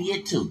ass me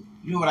it too.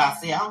 You know what I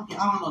say? I don't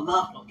have no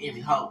love for no enemy,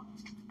 ho.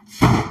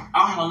 I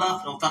don't have no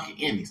love for no fucking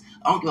enemies.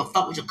 I don't give a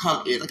fuck what your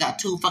color is. I got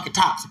 2 fucking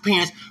tops.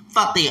 Parents,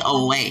 fuck their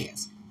old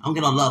ass. I don't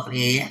get no love for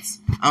their ass.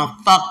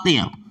 Fuck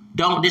them.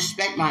 Don't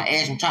disrespect my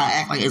ass and try to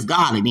act like it's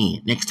godly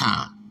then next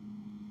time.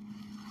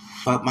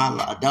 Fuck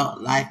my adult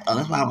life.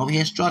 That's why I'm over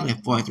here struggling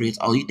 43.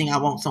 You think I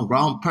want some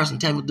grown person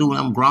to tell me to do when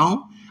I'm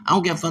grown? I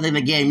don't give a fuck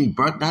they gave me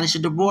birth. Now they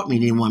should abort me.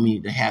 They didn't want me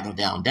to have no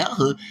down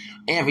adulthood.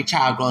 Every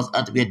child grows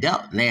up to be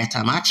adult. Last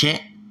time I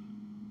checked.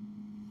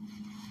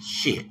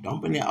 Shit, don't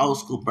bring that old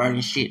school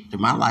burden shit to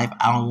my life.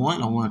 I don't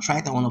want to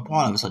track. I want no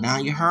part of it. So now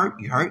you hurt.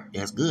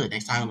 That's good.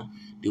 Next time,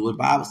 do what the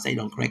Bible say.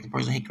 Don't correct the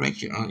person. He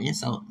corrects you on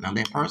insult. And I'm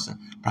that person.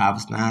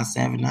 Proverbs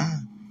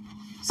 9:7-9.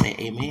 Say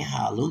amen.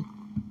 Hallelujah.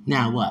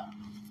 Now what?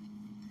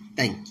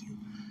 Thank you.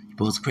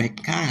 You're supposed to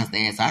correct kinds.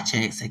 As I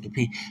check, 2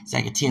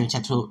 Timothy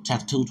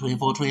chapter 2,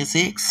 24,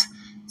 26.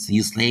 So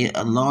you slave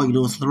of the law, you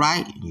doing something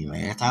right.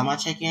 Last time I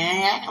check, you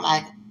ain't acting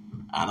like it.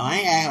 I know I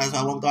ain't acting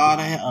like I want God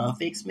to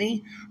fix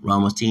me.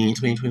 Romans 10,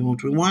 20, 21,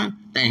 21.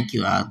 Thank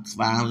you. That's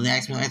why I was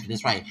asking me.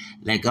 That's right.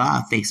 Let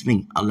God fix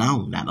me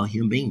alone, not no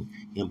human being.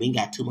 Human being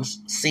got too much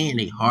sin in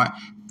their heart.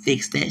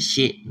 Fix that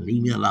shit and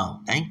leave me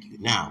alone. Thank you.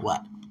 Now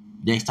what?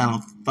 Next time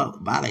I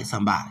violate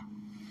somebody.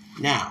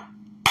 Now,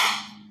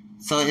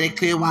 so is it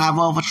clear why I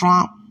vote for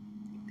Trump?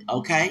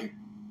 Okay.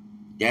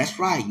 That's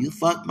right. You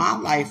fucked my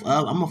life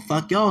up. I'm going to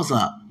fuck yours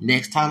up.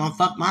 Next time I'm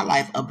fuck my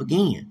life up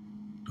again.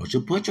 Don't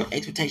you put your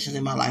expectations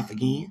in my life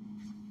again.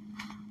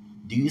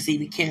 Do you see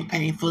me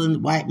campaign for the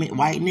white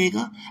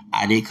nigga?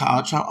 I did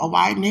call Trump a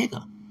white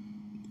nigga.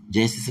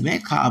 Jesse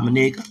Smith called me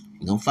nigga.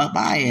 You gonna fuck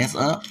my ass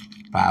up.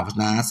 Proverbs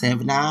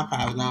 9:7-9.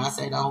 Proverbs 9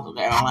 say don't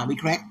like me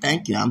correct.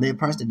 Thank you. I'm that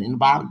person in the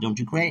Bible. Don't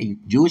you correct. You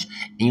Jewish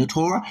in your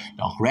Torah.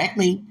 Don't correct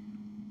me.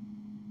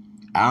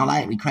 I don't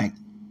like to be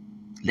corrected.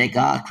 Let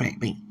God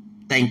correct me.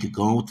 Thank you.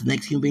 Go on with the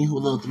next human being who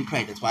loves to be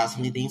corrected. That's why so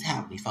many things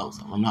happen to these folks.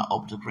 I'm not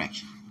open to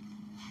correction.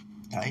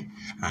 Okay?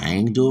 I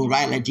ain't doing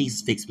right. Let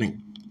Jesus fix me.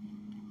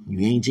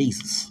 You ain't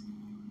Jesus.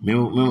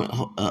 Remember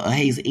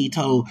Hazel E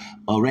told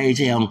Ray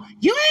J on,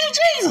 you ain't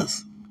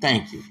Jesus.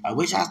 Thank you. I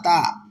wish I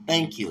stopped.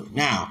 Thank you.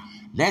 Now,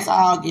 let's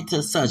all get to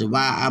the subject.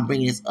 Why I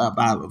bring this up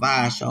about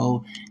Revive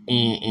Show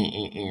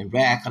and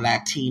Radical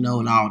Latino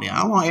and all that.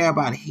 I want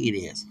everybody to hear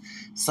this.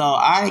 So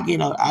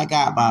I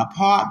got my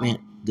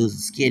apartment.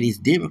 These these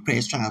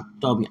Democrats trying to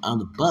throw me on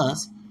the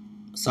bus.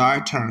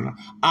 Sorry, Turner.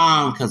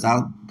 Because I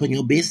was putting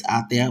your business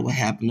out there. What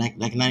happened like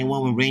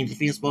 91 when Ranger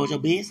Field exposed your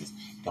business?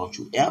 Don't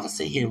you ever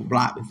sit here and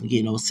block me from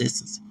getting no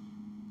assistance.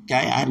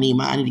 Okay? I need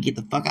to get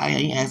the fuck out of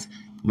here.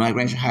 When I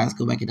graduated high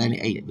school back in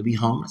 98 to be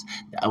homeless.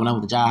 When I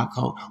went to job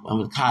corps, when I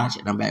went to college,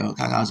 and I'm back in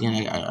college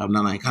again. I'm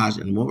not in college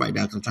anymore right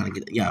now because I'm trying to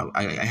get. Yeah,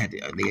 I had to.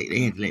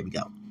 They had to let me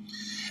go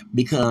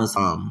because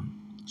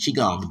she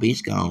gone. The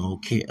bitch gone.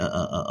 Okay.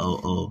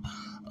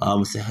 I'm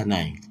gonna say her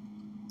name.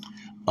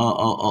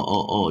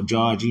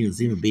 Georgina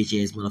Zima bitch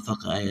ass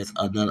motherfucker ass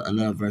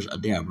another version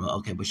of Deborah.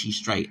 Okay, but she's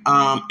straight.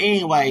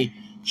 Anyway,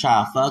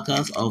 try to fuck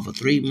us over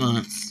 3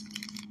 months.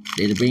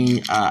 They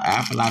bring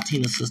Afro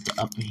Latina sister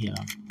up in here.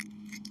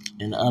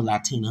 And the other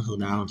Latina who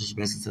now just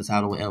basically says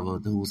how or whatever,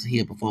 who was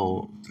here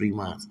before 3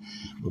 months.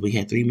 But we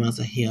had 3 months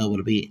of hell with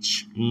a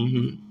bitch.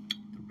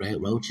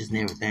 Red roaches and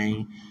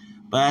everything.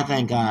 But I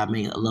thank God I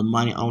made a little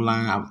money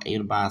online. I was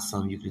able to buy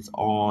some eucalyptus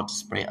oil to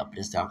spray up in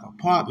the stock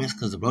apartments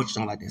because the roaches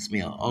don't like that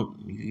smell. Oh,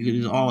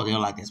 eucalyptus oil, they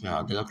don't like that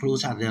smell. Del Cruz,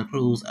 shout out to Del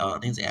Cruz. I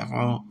think it's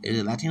Afro. Is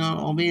it Latino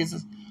owned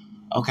business?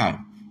 Okay.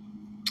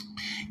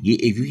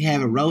 If you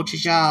have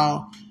roaches,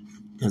 y'all,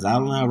 because I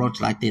don't have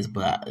roaches like this,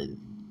 but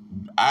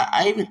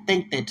I even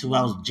think that too.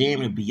 I was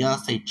jamming the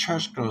Beyonce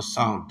Church Girl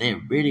song. That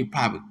really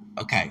probably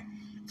okay,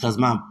 because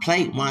my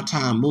plate one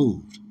time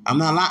moved. I'm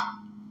not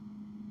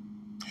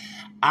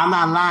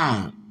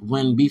lying.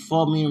 When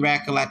before me and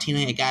Radical Latino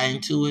had got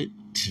into it,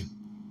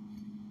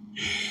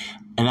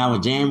 and I was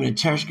jamming the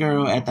Church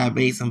Girl after I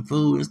made some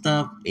food and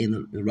stuff,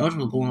 and the roach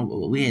was going.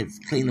 We had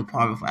cleaned the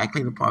apartment. I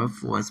cleaned the apartment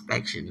for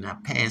inspection, and I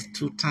passed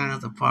 2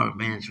 times. The apartment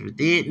manager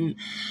didn't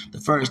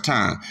the first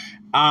time,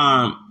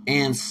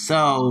 and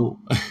so.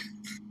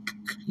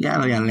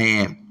 Y'all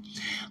laugh.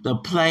 The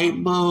plate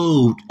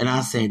moved, and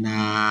I said,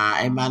 "Nah,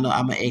 everybody know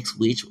I'm an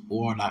ex-witch,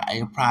 or like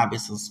it probably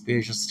some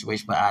spiritual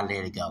situation, but I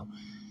let it go."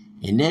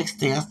 And next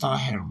day, I started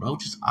having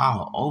roaches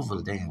all over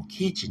the damn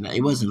kitchen.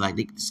 It wasn't like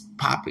they just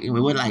popping. It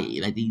wasn't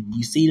like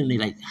you see them, they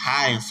like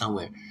hiding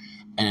somewhere.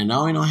 And I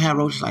know I don't have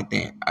roaches like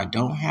that. I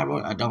don't have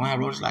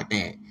roaches like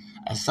that.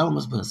 And someone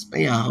must put a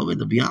spell. I hope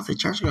the Beyonce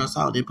Church Girl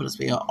song didn't put a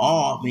spell.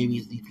 Or maybe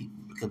it's these people.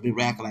 Because we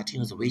Radical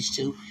Latinos are witches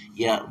too.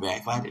 Yeah,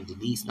 Radical Latinos,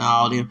 Denise and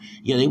all them.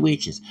 Yeah, they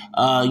witches.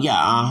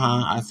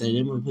 I said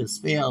they would put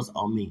spells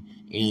on me.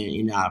 And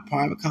in our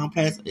apartment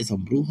complex, it's a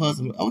blue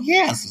husband. Oh,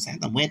 yes. It's like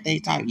the Wednesday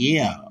type.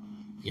 Yeah.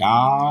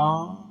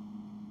 Y'all.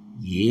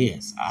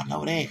 Yes, I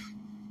know that.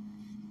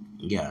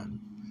 Yeah.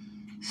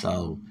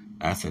 So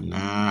I said,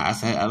 nah. I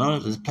said, I know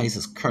this place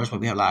is cursed, but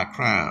we have a lot of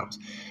crimes.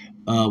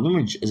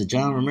 Women, is it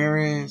John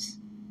Ramirez?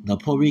 The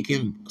Puerto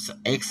Rican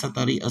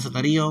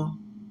ex-Santerio?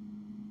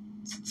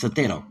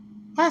 Santero.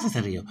 Why is it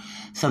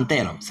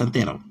Santero?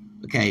 Santero.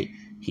 Okay.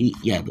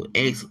 The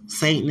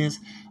ex-Satanist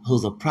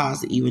who's a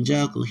Protestant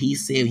evangelical. He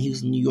said when he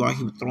was in New York,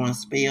 he was throwing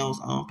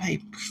spells on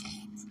paper.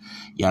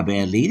 Y'all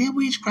better leave that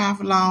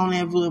witchcraft alone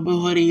and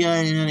voodoo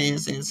and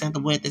Santa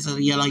Muerte,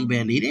 Santa Yellow. You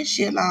better leave that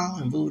shit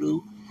alone and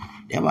voodoo.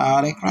 That's why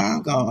all that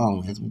crime go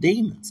on. There's some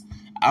demons.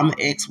 I'm an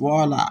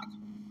ex-warlock.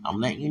 I'm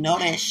letting you know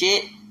that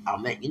shit.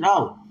 I'm letting you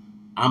know.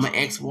 I'm an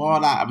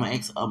ex-warlock. I'm an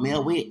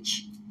ex-male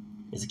witch.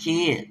 As a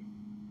kid,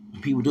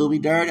 when people do me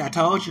dirty, I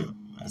told you.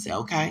 I said,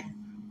 okay.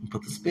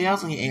 Put the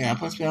spells on your ass. I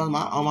put spells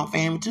on my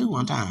family too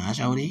one time. I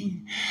showed it.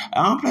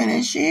 I don't play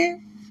that shit.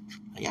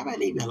 Y'all better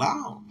leave me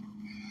alone.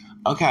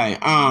 Okay,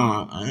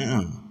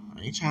 I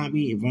ain't trying to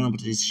be vulnerable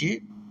to this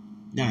shit.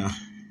 No.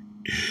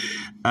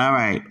 All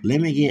right,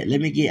 let me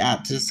get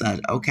out to the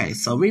subject. Okay,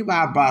 so reason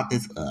why I brought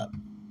this up.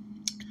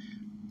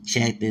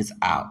 Check this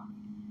out.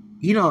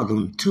 You know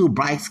them two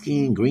bright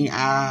skinned, green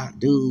eyed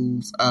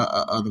dudes,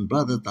 them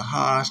brothers, the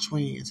Harsh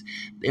twins.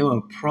 They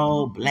were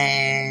pro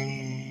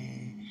black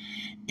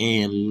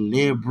and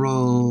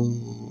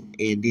liberal,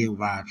 and then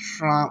while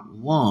Trump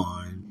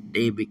won,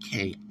 they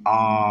became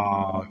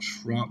all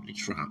Trump to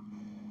Trump.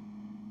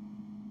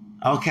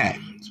 Okay,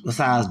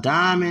 besides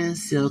Diamond,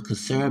 Silk,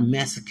 conservative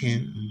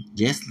Mexican,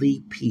 Jesse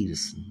Lee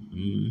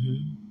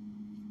Peterson.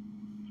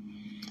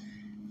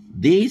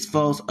 These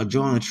folks are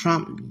joining the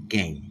Trump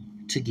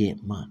game to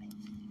get money.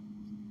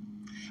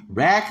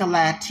 Radical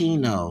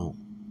Latino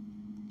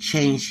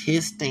changed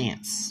his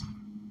stance.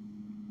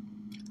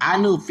 I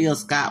knew Phil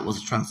Scott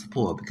was a Trump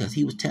supporter because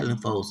he was telling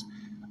folks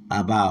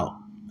about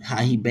how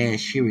he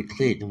bashed Hillary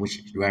Clinton, which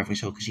is the reference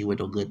show because she was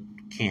no good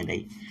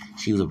candidate.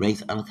 She was a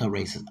racist,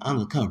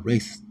 undercover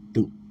racist,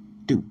 dude,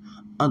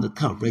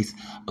 undercover racist.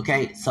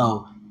 Okay,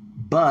 so,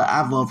 but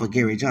I vote for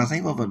Gary Johnson. I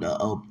ain't vote for the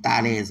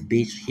thought ass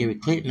bitch Hillary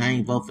Clinton. I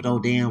ain't vote for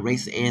those damn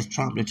racist ass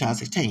Trump in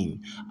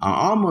 2016.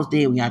 I almost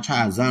did when y'all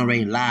tried to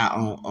exonerate and lie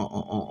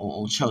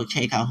on Chuck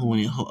Calhoun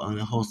and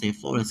Jose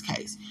Flores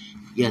case.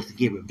 Yes, to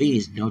get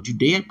revenge. Don't you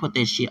dare put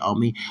that shit on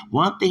me.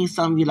 One thing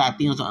some of you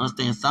Latinos don't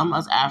understand, some of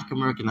us African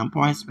American, I'm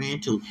part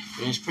Hispanic too,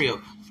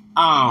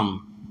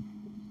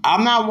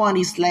 I'm not one of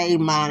these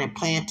slave-minded,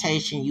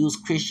 plantation, use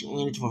Christian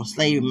energy from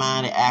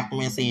slave-minded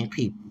African saying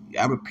people.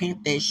 I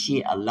repent that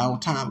shit a long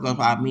time ago.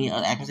 I mean,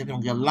 African people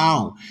don't get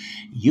along.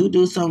 You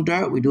do some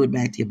dirt, we do it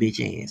back to your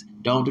bitch ass.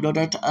 Don't do no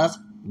dirt to us,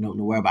 don't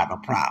worry about no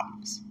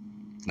problems.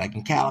 Like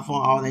in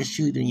California, all that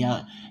shooting,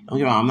 y'all. Don't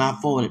get wrong, I'm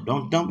not for it.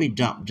 Don't be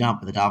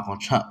jumping the dog on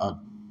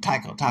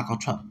taco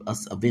truck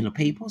of vendor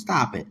people.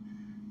 Stop it.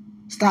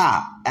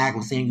 Stop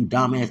acting saying you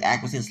dumbass,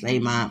 acting saying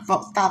slave mind.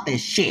 Fuck, stop that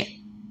shit.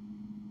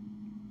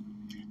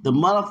 The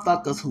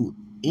motherfuckers who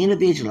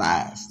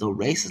individualize, the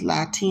racist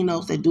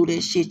Latinos that do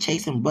that shit,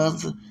 chasing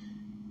buzzers,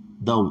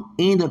 the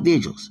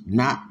individuals,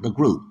 not the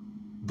group,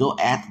 go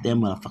after their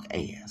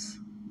motherfucking ass.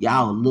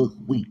 Y'all look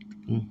weak,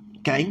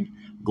 okay?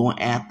 Going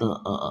after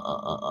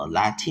a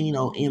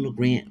Latino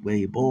immigrant where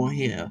he born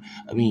here.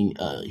 I mean,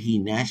 he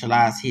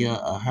naturalized here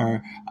or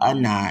her or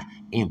not,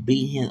 and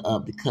beat him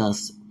up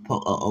because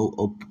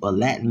a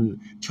Latin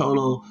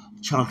Cholo,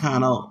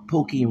 Chocano,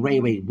 Pookie, and Ray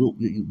Ray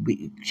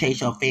chase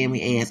your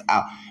family ass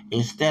out.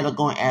 Instead of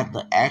going after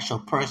the actual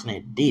person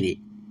that did it,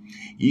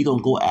 you're going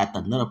to go after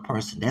another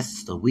person.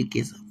 That's the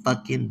weakest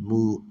fucking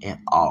move at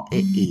all.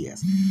 It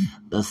is.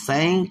 The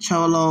same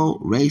Cholo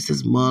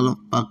racist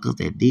motherfuckers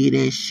that did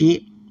that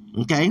shit,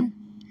 okay?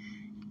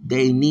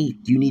 You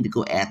need to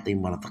go after their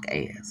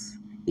motherfucking ass.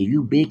 If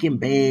you big and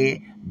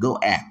bad, go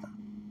after.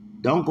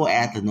 Don't go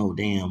after no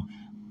damn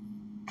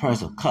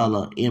person of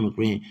color,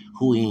 immigrant,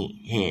 who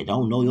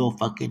don't know your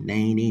fucking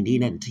name, ain't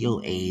did nothing to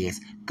your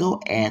ass. Go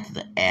after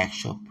the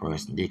actual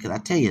person. Because I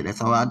tell you, that's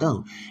all I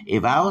do.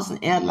 If I was in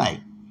LA,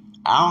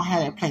 I don't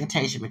have that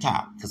plantation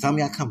mentality. Because some of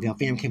your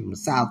family came from the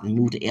South and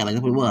moved to LA.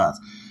 That's what it was.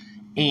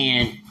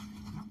 And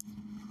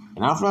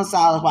I'm from the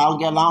South, that's why I don't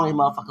get along with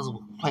motherfuckers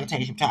with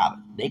plantation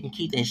mentality. They can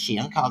keep that shit.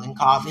 I'm calling me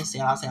and say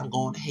I'm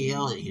going to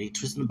hell. They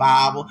twisting the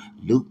Bible.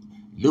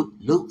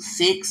 Luke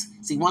 6.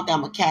 See, one time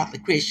I'm a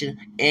Catholic Christian,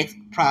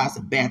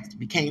 ex-Protestant Baptist,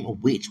 became a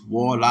witch,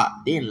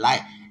 warlock, then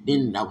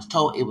I was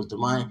told it was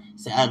demonic,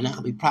 said I'm not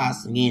going to be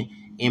Protestant again,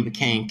 and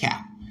became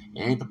Catholic.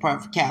 It ain't the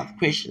perfect Catholic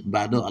Christian,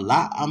 but I know a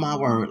lot on my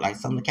word, like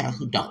some of the Catholics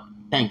who don't.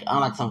 Thank you.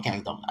 Unlike some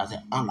Catholics don't. I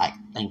said, unlike,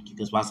 thank you.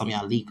 That's why some of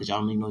y'all leave, because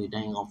y'all don't even know your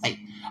dang on faith.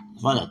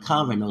 If I got a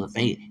convert know the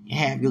faith, you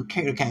have your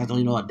character Catholics don't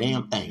even know a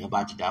damn thing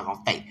about your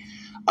doggone faith.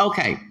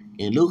 Okay,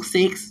 in Luke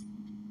 6,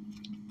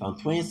 from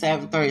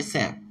 27 to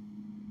 37,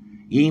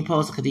 you ain't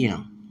supposed to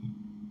condemn.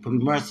 But be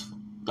merciful.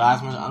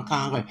 God's mercy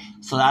uncommon grace.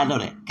 So I know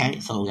that, okay?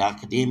 So y'all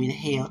condemn me to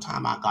hell,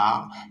 time my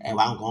God. And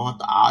I'm going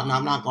through all. No,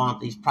 I'm not going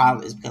through these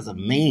problems. It's because of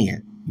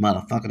man,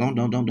 motherfucker.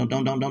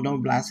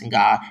 Don't blaspheme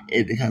God.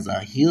 It's because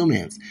of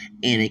humans.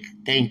 And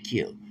thank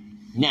you.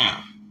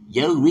 Now,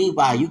 you read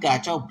why you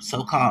got your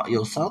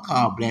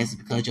so-called blessings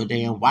because your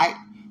damn white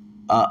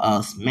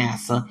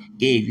master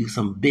gave you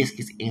some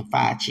biscuits and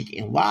fried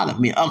chicken and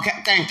watermelon. Okay,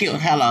 thank you.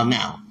 Hello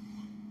now.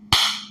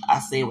 I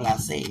said what I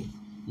said.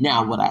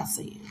 Now what I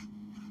said.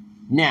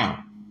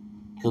 Now,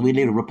 because we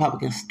live in a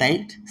Republican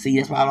state, see,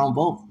 that's why I don't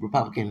vote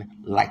Republican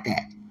like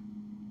that.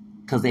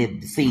 Because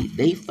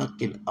they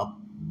fucking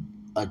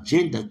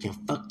agenda can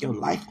fuck your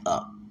life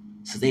up.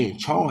 So they in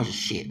charge of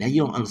shit. Now,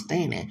 you don't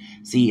understand that.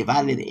 See, if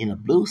I lived in a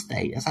blue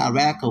state, that's how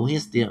Radical,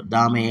 his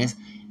dumb ass,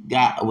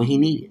 got what he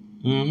needed.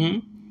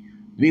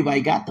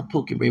 Everybody got the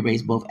Pookie Ray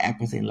Rays, both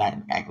Africans and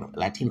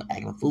Latino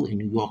acting food in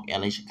New York,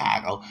 LA,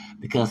 Chicago,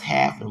 because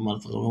half of the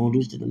motherfuckers want to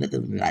do shit in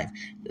their life.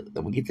 I'm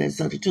gonna get to that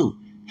subject too.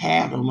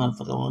 Half of the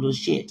motherfuckers want to do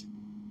shit.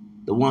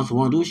 The ones who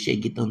want to do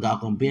shit get them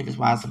doggone benefits.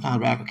 Why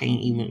sometimes radical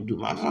can't even do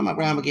my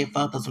grandma get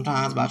fucked up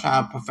sometimes, but I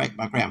try to perfect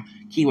my grandma.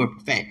 Keyword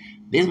perfect.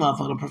 This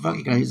motherfucker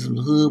perfect because some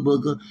hood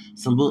booger,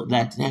 some book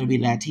that had to be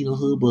Latino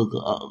hood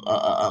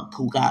booger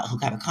who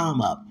got a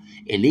come up.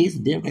 At least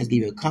the Democrats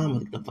give you a come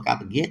up, get the fuck out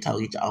the ghetto,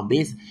 get your own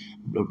business.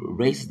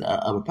 Racist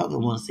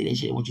Republicans want to see that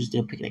shit. Want you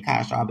still picking their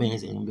car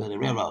strawberries and building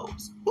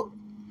railroads.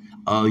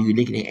 Oh, you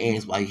licking their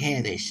ass while you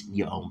had that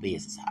your own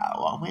business.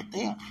 How I went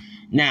there.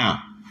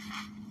 Now,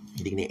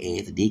 licking their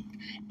ass, dick,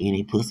 and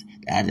their pussy.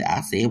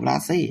 I said what I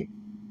said.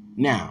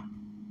 Now,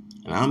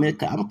 and I'm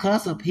a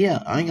cuss up here.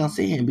 I ain't gonna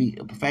sit here and be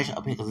a professional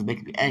up here because it's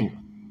making me angry.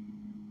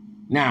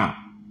 Now,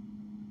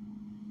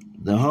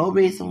 the whole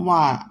reason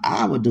why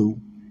I would do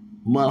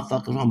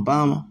motherfuckers on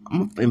Burma,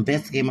 I'm gonna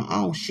investigate my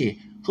own shit.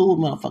 Who would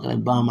motherfucker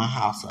that bum my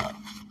house up?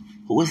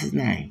 Who is his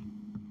name?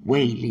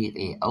 Where he live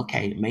at?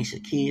 Okay, make sure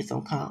kids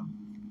don't come.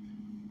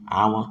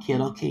 I don't want to kill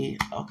no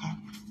kids. Okay.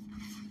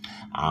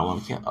 I don't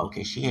want to kill.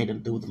 Okay, she had to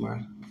do with the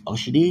murder. Oh,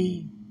 she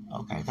did?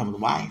 Okay, talking to the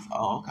wife?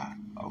 Oh, okay.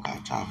 Okay,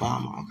 child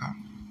bomber. Okay.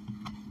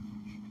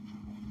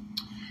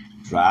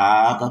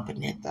 Drive up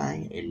in that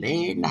thing at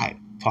late night.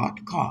 Park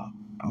the car.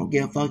 I don't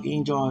give a fuck you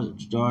ain't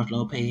George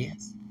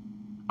Lopez.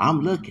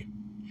 I'm looking.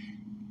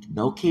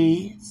 No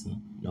kids,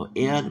 no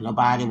elder,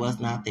 nobody was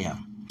not there.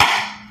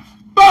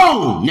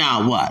 Boom!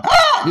 Now what?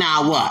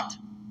 Now what?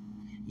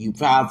 You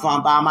try to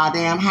fun by my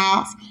damn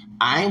house?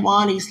 I ain't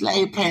one of these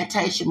slave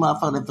plantation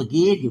motherfuckers to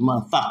forgive you,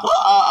 motherfucker.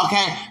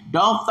 Okay?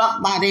 Don't fuck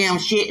my damn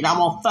shit and I'm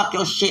gonna fuck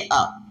your shit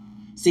up.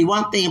 See,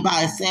 one thing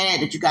about it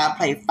sad that you gotta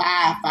play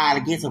fight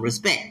to get some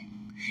respect.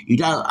 You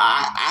know,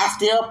 I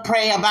still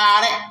pray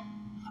about it,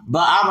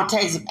 but I'm gonna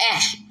take some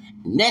action.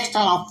 Next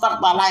time I'll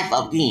fuck my life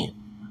up again.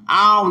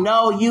 I don't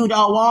know you,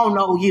 don't want to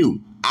know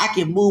you. I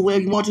can move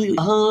wherever you want to.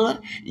 The hood,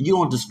 you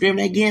want to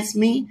discriminate against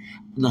me?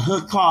 The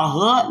hood called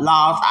hood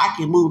laws, I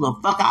can move the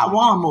fuck I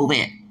want to move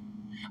at.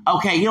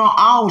 Okay, you don't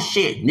own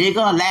shit,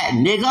 nigga,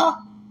 Latin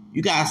nigga.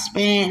 You got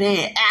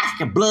Spanish,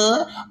 African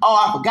blood.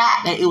 Oh, I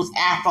forgot that it was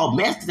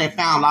Afro-Mexicans that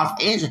found Los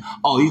Angeles.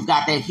 Oh, you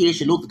got that here,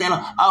 shit, look at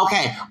that.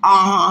 Okay,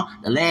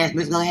 the last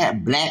Mexican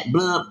had black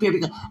blood,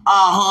 period. So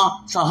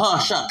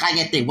hush up, I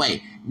get that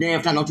way.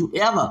 Never time don't you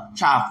ever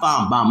try to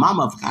find by my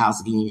motherfucking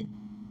house again.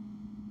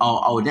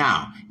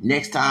 Now.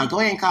 Next time, go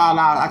ahead and call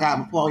out. I got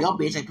to pull your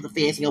bitch. I put the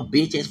fence in your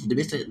bitch ass for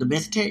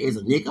domestic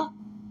terrorism, nigga.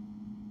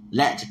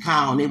 Let your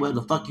count on where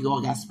the fuck you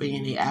all got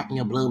spraying their app in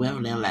your blood,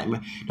 whatever. Like,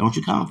 don't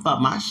you come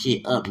fuck my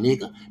shit up,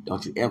 nigga.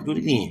 Don't you ever do it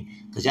again.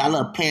 Because y'all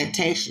little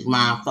plantation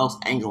mind folks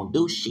ain't gonna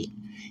do shit.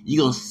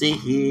 You gonna sit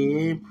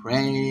here and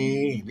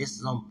pray. And this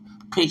is some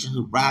preacher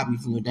who rob you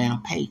from your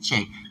damn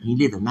paycheck. And you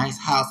live in a nice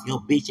house.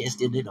 Your bitch ass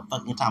still live the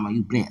fucking time are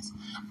you blessed.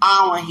 I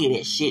don't want to hear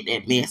that shit,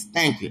 that mess.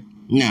 Thank you.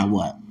 Now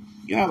what?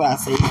 You heard what I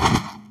said?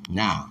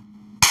 Now.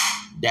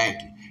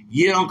 Thank you.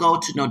 You don't go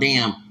to no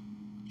damn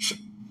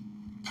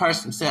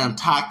person selling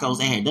tacos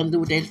that had nothing to do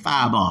with that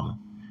firebombing.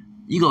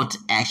 You go to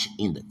action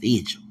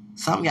individual.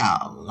 Some of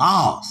y'all are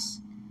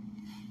lost.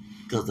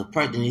 Because the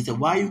person, he said,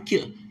 why you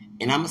kill?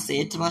 And I'm going to say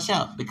it to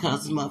myself.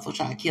 Because this motherfucker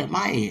trying to kill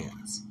my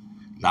ass.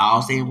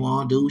 Laws ain't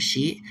want to do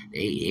shit. They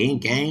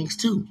ain't gangs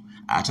too.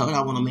 I told you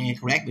I want a man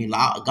correct me.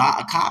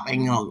 A cop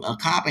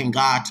ain't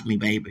God to me,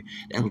 baby.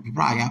 That's the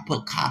problem. I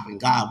put cop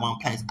and God in one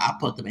place. I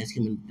put them as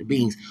human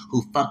beings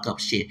who fuck up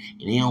shit.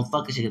 And they don't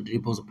fuck up shit. They're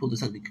supposed to put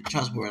this up to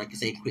trustworthy, like I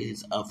say,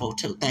 Chris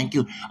 4-2. Thank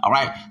you. All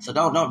right. So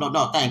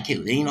no. Thank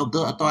you. There ain't no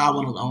good authority. I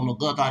want no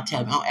good authority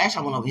tell me.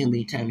 Actually, I want human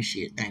being tell me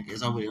shit. Thank you.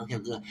 It's over. Don't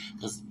get good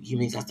because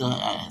human beings are still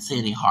say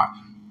in their heart.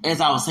 As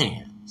I was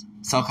saying,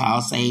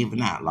 so-called saved or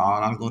not,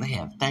 Lord, I'll go to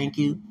heaven. Thank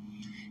you.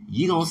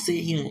 You gonna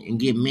sit here and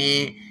get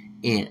mad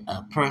at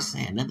a person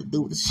that had nothing to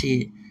do with the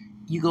shit.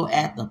 You go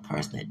after the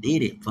person that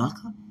did it,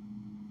 fucker.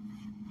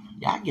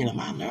 Y'all get on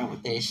my nerve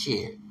with that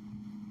shit.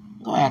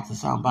 Go after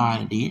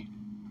somebody that did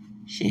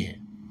shit.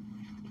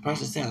 The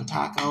person selling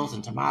tacos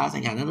and tomatoes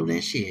ain't got nothing to do with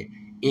that shit.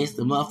 It's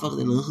the motherfucker,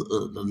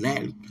 the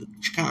Latin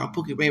Chicano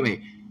Pookie Ray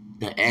Ray,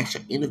 the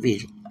actual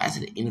individual. I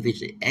said the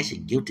individual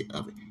actually guilty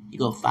of it. You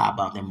go fight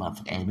about that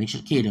motherfucker and make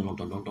sure the kid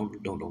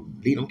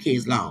don't leave them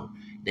kids alone.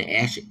 The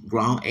actual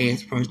grown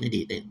ass person that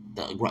did that.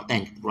 The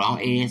grown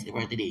ass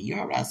person that did. You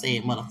heard what I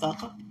said,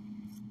 motherfucker?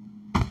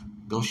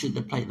 Go shoot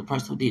the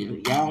person who did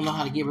it. Y'all don't know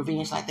how to get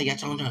revenge like that. Y'all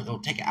trying to go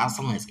take it out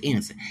someone that's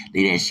innocent.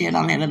 Leave that shit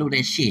on there. Nothing to do with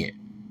that shit.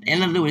 Ain't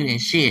nothing to do with that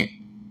shit.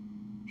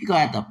 You go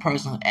at the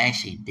person who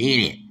actually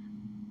did it.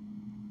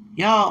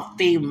 Y'all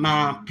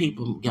female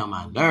people get on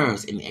my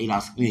nerves in the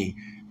ADOS community.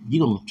 You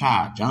gonna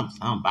try to jump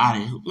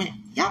somebody who,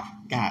 man, y'all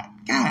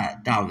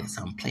God dog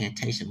some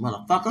plantation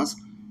motherfuckers.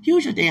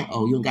 Use your damn,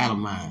 you don't got a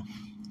mind.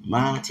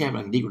 Mind tell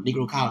like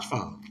Negro college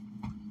fund.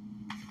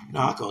 No,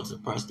 I go to the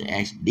person that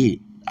actually did it.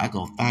 I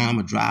go find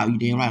him, drive you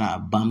damn right. I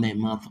bum that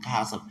motherfucker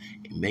house up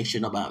and make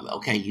sure nobody,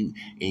 okay,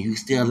 you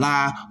still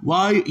alive.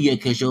 Why? Yeah,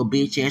 cause your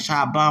bitch ass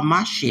try to bum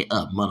my shit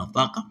up,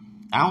 motherfucker.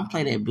 I don't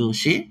play that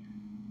bullshit.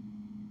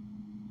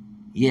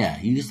 Yeah,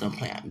 you just don't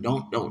play.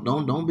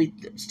 Don't be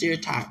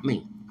stereotype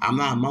me. I'm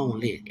not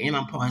Molit, and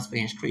I'm part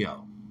Spanish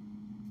Creole.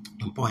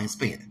 I'm part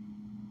Spanish.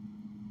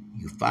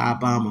 You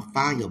firebomb or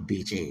find your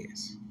bitch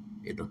ass.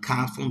 If the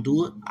cops don't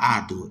do it,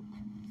 I do it.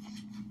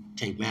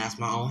 Take matters in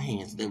my own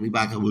hands. Then we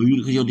back up. Well,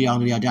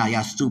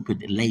 y'all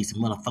stupid, lazy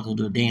motherfucker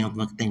do a damn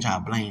fucking thing. Try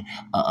to blame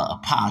a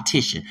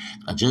politician,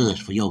 a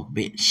judge for your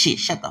bitch. Shit,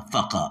 shut the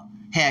fuck up.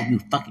 Have you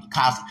fucking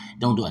cops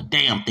don't do a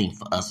damn thing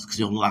for us because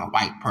you don't look like a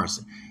white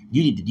person.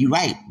 You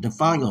right.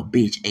 Define your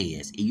bitch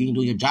ass. If you ain't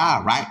do your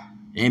job right,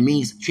 that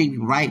means treat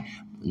people right.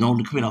 No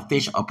criminal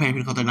official or paying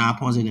people 9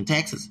 points in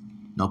Texas.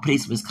 No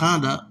police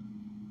misconduct.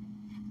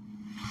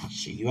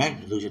 Shit, you right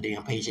to lose your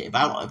damn paycheck. If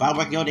I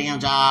work your damn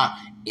job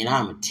and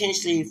I'm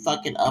intentionally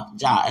fucking up the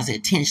job, I said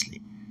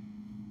intentionally,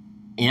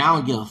 and I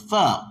don't give a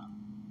fuck,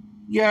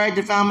 you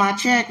already found my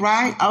check,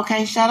 right?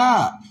 Okay, shut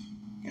up.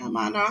 Yeah,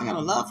 man, I got a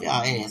love for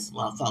y'all ass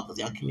motherfuckers.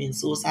 Y'all committing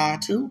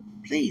suicide too?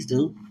 Please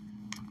do.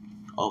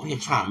 Over here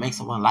trying to make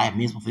someone's life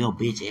miserable for your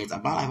bitch ass.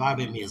 My life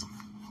already been miserable.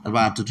 That's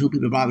why the 2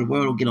 people in the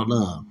world don't get no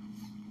love.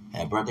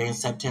 Had birthday in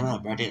September,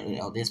 birthday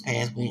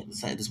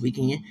this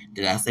weekend.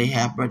 Did I say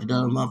happy birthday to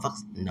other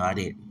motherfuckers? No, I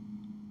didn't.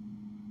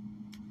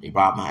 They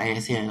brought my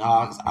ass here in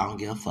August. I don't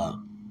give a fuck.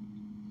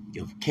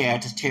 Your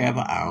character's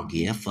terrible. I don't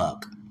give a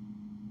fuck.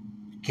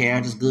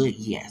 Character's good.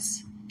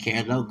 Yes.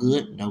 Character no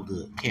good. No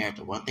good.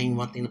 Character. One thing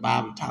the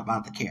Bible talk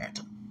about the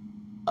character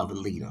of a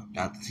leader,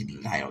 not the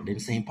title.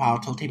 Didn't St. Paul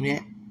told Timothy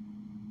that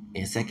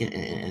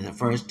in the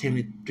first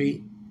Timothy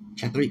 3,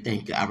 chapter 3.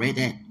 Thank you. I read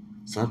that.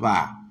 So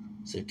why?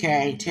 So if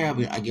character ain't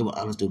terrible, I give what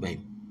honors do,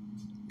 baby.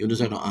 You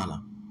deserve no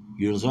honor.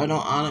 You deserve no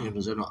honor. You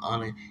deserve no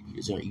honor.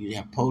 You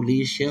have poor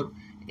leadership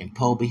and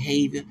poor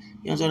behavior.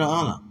 You deserve no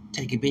honor.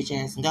 Take your bitch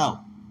ass and go.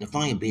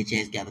 Define your bitch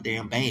ass, got a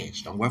damn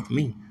badge. Don't work for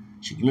me.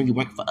 You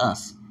work for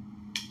us.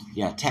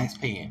 You got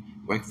taxpaying.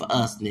 Work for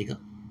us, nigga.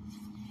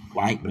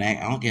 White, black,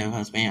 I don't care if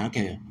Hispanic, I don't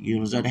care. You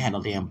deserve to have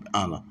no damn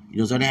honor. You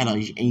deserve to have no,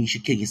 and you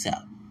should kill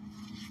yourself.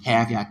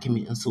 Half y'all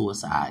committing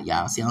suicide.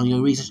 Y'all see on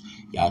your research,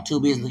 y'all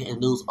too busy looking at the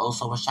news, oh,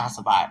 someone shot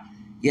somebody.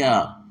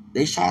 Yeah,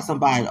 they shot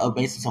somebody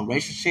based on some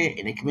racial shit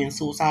and they committing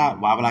suicide.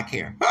 Why would I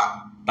care?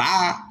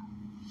 Bye.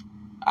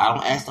 I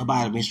don't ask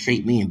nobody to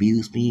mistreat me and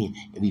abuse me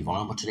and be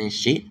vulnerable to that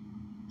shit.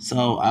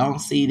 So I don't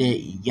see that.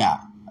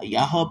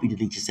 Y'all hope you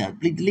delete yourself.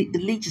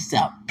 Delete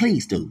yourself.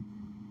 Please do.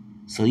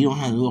 So you don't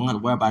have to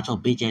worry about your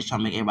bitch ass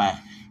trying to make everybody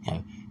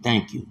happy.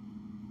 Thank you.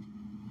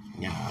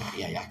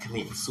 Y'all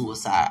committing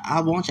suicide.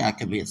 I want y'all to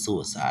commit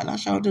suicide. I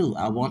sure do.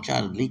 I want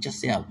y'all to delete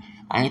yourself.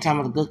 I ain't talking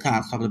about the good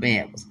cops, talking about the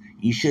bad ones.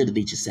 You should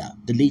delete yourself.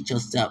 Delete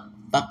yourself.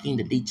 Fucking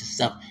delete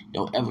yourself.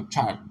 Don't ever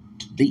try to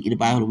delete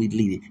anybody who we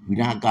deleted. You're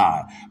not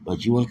God.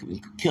 But you want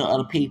to kill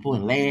other people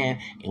and laugh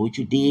and what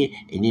you did,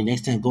 and then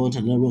next time go into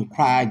another room,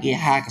 cry, get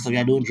high, because some of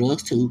y'all doing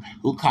drugs too.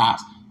 Who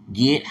cops?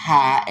 Get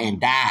high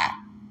and die.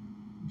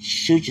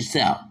 Shoot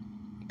yourself.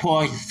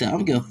 Poison yourself. I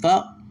don't give a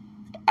fuck.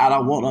 I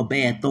don't want no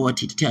bad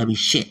authority to tell me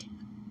shit.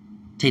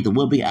 Take the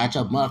would-be out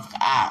your motherfucker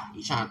eye.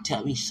 You trying to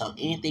tell me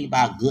anything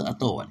about good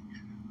authority.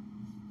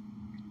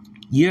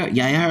 Y'all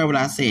heard what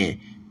I said.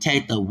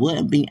 Take the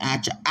would-be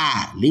out your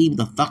eye. Leave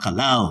the fuck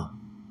alone.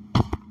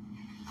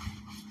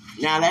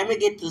 Now let me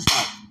get this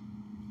up.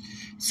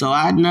 So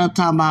I'm not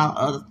talking about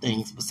other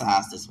things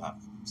besides this one.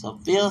 So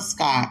Phil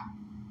Scott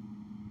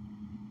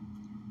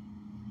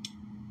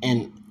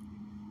and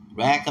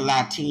Radical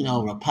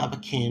Latino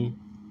Republican,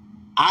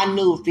 I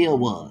knew Phil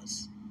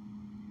was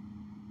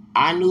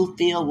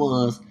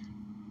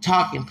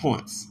talking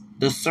points,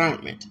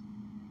 discernment.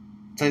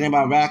 Talking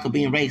about Radical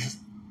being racist.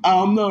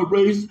 I'm not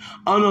racist.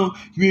 I know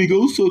you ain't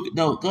go suck.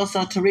 No, go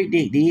suck Tariq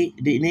dick,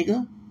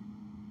 nigga.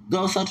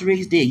 Go suck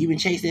Tariq's dick. You been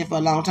chasing that for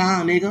a long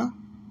time, nigga.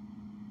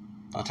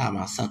 I'm talking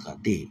about suck a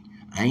dick.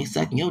 I ain't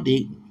sucking your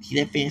dick. Keep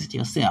that fancy to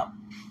yourself.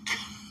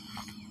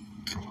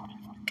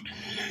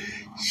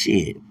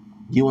 Shit.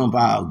 You went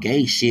about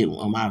gay shit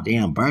on my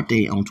damn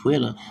birthday on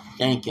Twitter.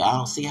 Thank you. I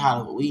don't see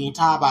how we ain't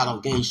talking about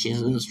no gay shit.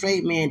 So when a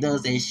straight man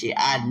does that shit,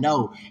 I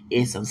know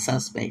it's some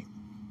suspect.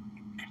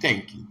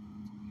 Thank you.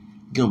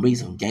 You gonna bring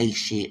some gay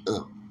shit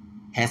up.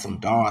 Have some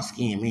dark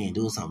skinned men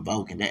do some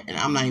voking that, and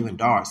I'm not even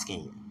dark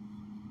skinned.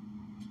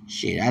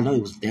 Shit, I know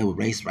there was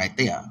race right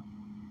there.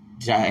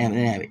 Did I ever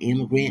have an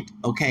immigrant,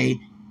 okay,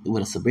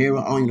 with a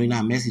Sabero on you,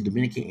 not Mexican,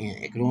 Dominican,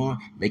 and Ecuador,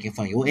 making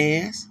fun of your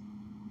ass?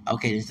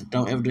 Okay, just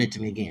don't ever do that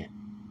to me again.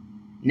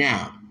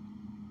 Now,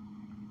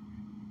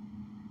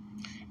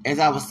 as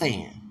I was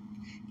saying,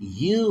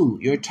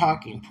 your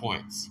talking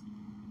points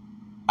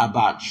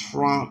about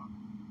Trump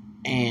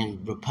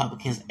and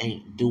Republicans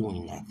ain't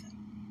doing nothing.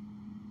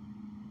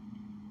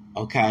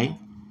 Okay?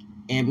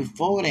 And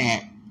before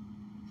that,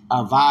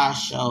 Avaz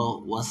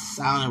show was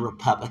sounding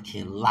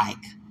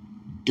Republican-like,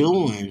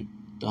 doing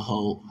the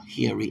whole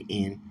Hillary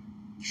and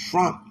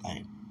Trump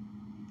thing.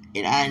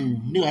 And I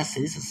knew, I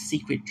said, this is a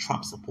secret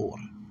Trump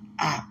supporter.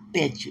 I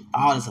bet you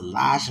all this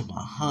Elijah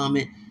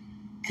Muhammad,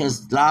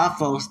 because a lot of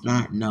folks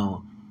not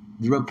know,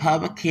 the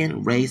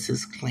Republican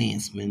racist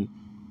Klansman,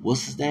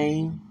 what's his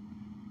name?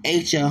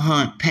 H.L.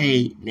 Hunt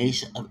paid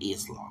Nation of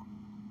Islam.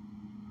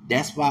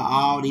 That's why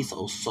all these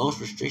social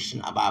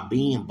restrictions about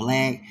being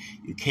black,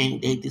 you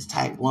can't date this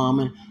type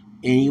woman,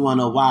 and you want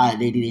to know why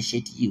they did this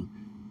shit to you.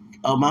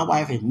 Oh, my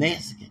wife is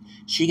Mexican.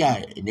 She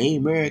got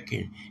Native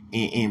American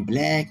and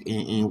black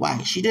and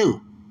white. She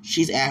do.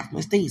 She's Afro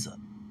mestiza.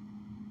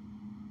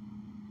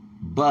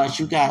 But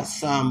you got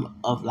some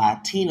of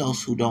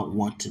Latinos who don't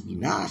want to be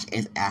known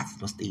as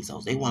Afro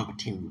mestizos. They want to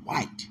pretend to be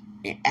white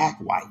and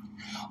act white.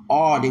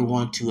 Or they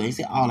want to, they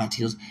say all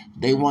Latinos,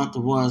 they want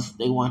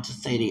to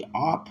say they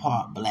are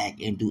part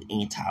black and do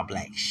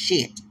anti-black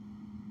shit.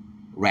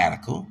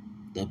 Radical.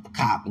 The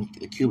cop,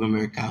 the Cuban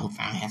American who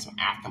found had some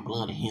African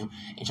blood in him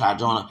and tried to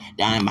join him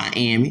down in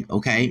Miami.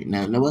 Okay,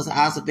 now there wasn't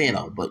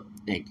Acevedo, but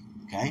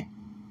okay.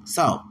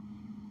 So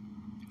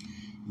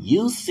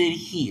you sit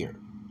here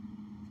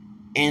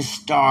and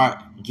start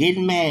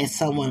getting mad at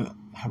someone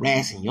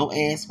harassing your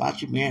ass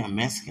about you marrying a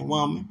Mexican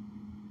woman,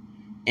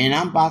 and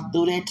I'm about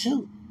to do that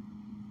too.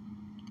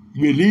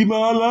 You leave me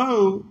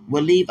alone.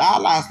 Well, leave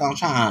our lives alone.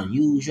 Trying to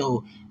use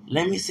your.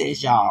 Let me say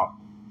this, y'all.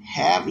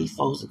 Have these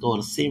folks that go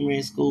to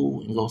seminary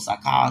school and go to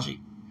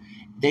psychology.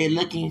 They're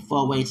looking for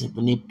a way to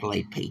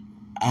manipulate people.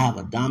 I have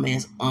a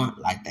dumbass aunt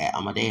like that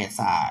on my dad's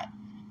side,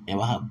 and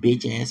with her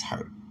bitch ass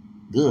hurt.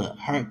 Good,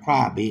 hurt,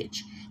 cry,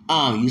 bitch.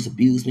 You used to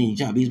abuse me, you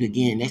try to abuse me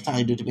again. Next time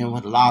you do it to me, I'm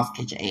going to laws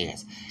catch your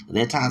ass.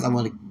 There are times I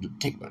want to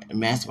take my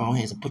master on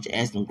hands and put your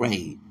ass in the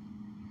grave.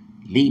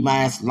 Leave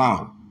my ass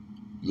alone.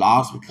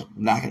 Laws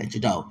knocking at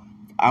your door.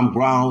 I'm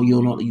grown. You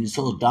don't know. You're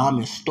so dumb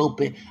and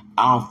stupid.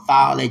 I don't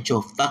follow at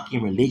your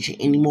fucking religion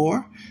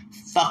anymore.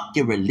 Fuck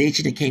your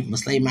religion that came from a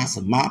slave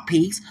master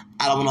mouthpiece.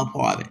 I don't want no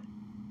part of it.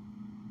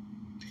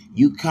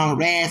 You come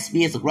harass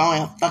me as a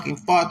grown fucking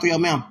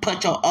 43-year-old man,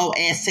 put your old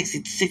ass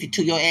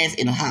 62 your ass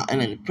in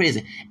the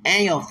prison,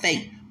 and your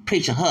fake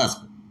preacher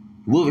husband.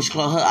 Wolvish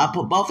Club, I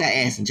put both your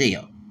ass in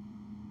jail.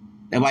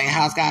 That's why your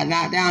house got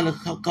knocked down to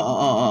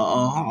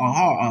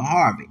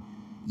Harvey.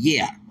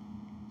 Yeah.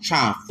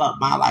 Trying to fuck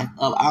my life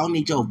up. I don't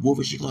need your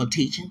Wolvish Club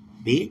teaching,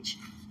 bitch.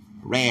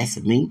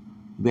 Harassing me.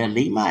 You better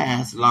leave my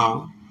ass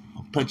alone.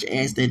 Put your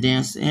ass in the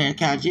damn Harris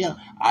County jail.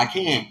 I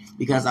can,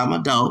 because I'm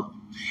adult.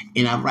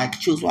 And I have right to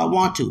choose what I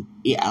want to.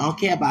 Yeah, I don't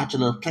care about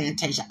your little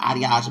plantation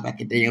ideology back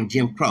in the damn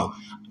Jim Crow.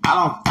 I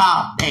don't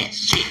follow that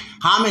shit.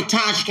 How many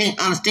times you can't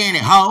understand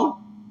it, hoe?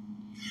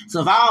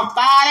 So if I don't follow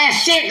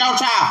that shit, don't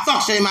try to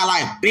function in my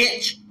life,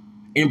 bitch.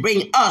 And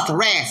bring us to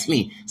harass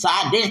me. So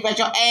I disrespect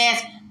your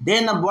ass.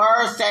 Then the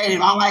word said,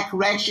 if I don't like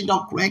correction,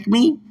 don't correct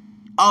me.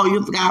 Oh,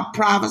 you forgot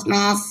Proverbs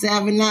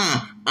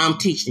 9:7-9. I'm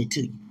teaching it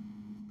to you.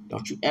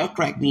 Don't you ever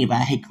correct me if I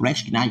hate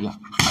correction. Now you're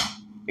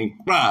and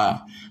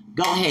cry.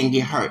 Go ahead and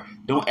get hurt.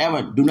 Don't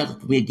ever do nothing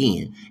for me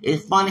again.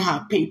 It's funny how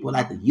people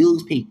like to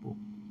use people.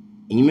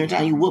 And you remember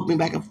time you whooped me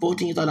back at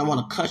 14 years old, I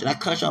want to cut you. I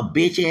cut your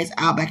bitch ass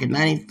out back in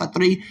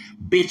 93.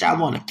 Bitch, I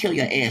want to kill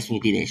your ass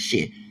when you did that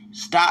shit.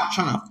 Stop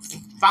trying to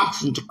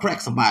function to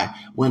correct somebody.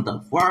 When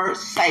the words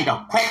say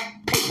don't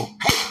correct people,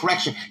 hate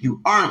correction,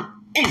 you earn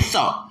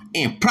insult.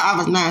 In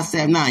Proverbs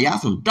 9:7-9, y'all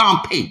some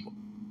dumb people.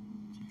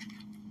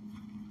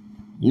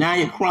 Now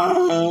you're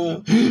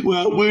crying.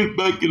 Well, I went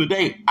back in the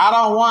day. I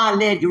don't want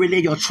to let you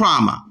relive your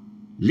trauma.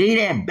 Leave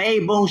that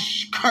baby boom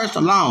curse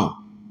alone.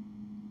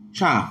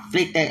 Trying to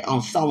flick that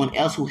on someone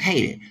else who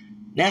hated.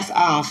 That's all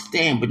I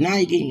understand. But now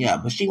you're getting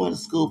up. But she went to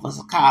school for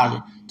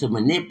psychology to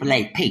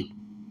manipulate people.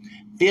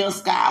 Phil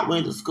Scott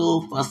went to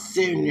school for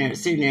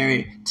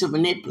seminary to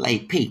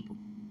manipulate people.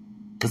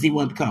 Because he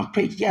wanted to become a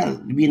preacher. Yeah,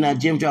 be another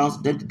Jim Jones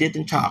dipped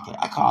in chocolate.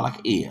 I call it like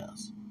it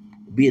is.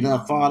 Be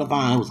another Father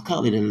Vine who was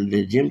colored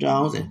the Jim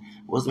Jones, and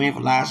what's the man for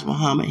Elijah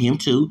Muhammad, him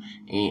too,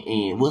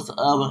 and what's the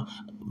other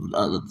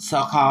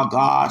so-called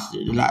gods,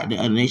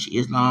 the Nation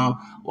Islam,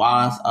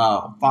 was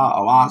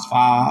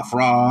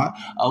fraud.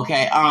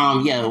 Okay,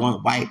 yeah,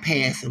 one white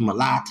passing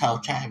mulatto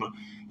tribal.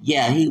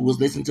 Yeah, he was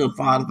listening to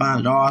Father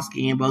Vine, dark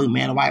skin, bro. He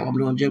man a white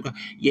woman doing Jim Crow.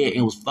 Yeah,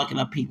 and was fucking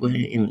up people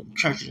in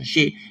churches and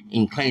shit,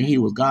 and claiming he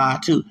was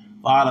God too.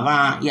 Father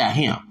Vine, yeah,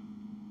 him.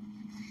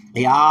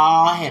 They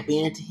all have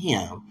been to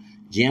him.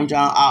 Jim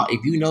John,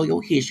 if you know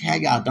your history,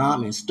 have y'all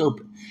dumb and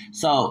stupid.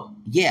 So,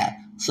 yeah.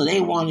 So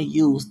they want to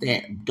use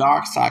that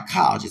dark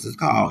psychology, it's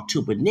called,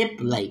 to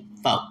manipulate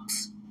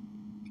folks.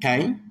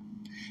 Okay?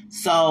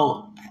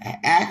 So,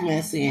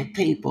 Ackman seeing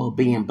people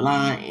being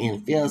blind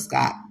in Phil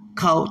Scott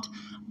cult,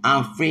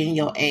 I'm freeing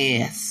your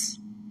ass.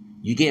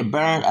 You get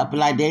burned up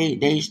like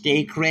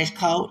they crash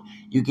coat.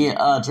 You get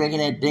drinking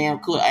that damn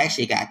cool.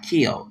 Actually got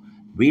killed.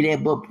 Read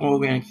that book,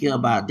 Program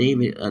Killed by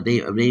David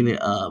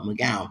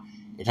McGowan.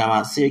 They're talking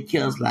about serial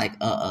killers like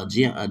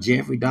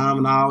Jeffrey Dahmer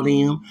and all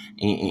them,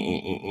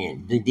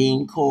 and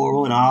Dean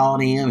Coral and all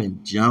them,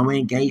 and John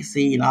Wayne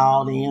Gacy and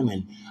all them,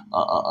 and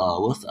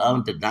what's the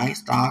other, the Night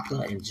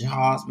Stalker and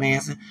Charles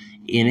Manson.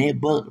 In that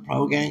book, The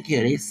Program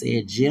Killed, they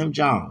said Jim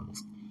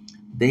Jones,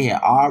 they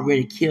had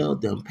already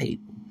killed them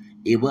people.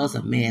 It was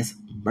a mass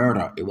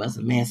murder. It was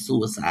a mass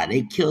suicide.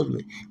 They killed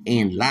me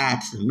and lied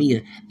to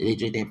me. They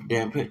did that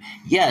damn.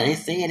 Yeah, they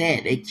said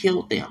that. They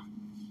killed them.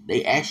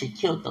 They actually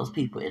killed those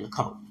people in the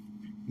cult.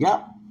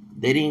 Yep.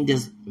 They didn't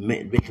just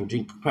make them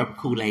drink purple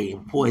Kool-Aid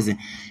and poison.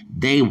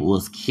 They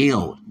was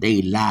killed.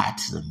 They lied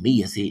to the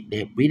media. See,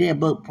 read that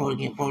book,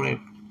 Program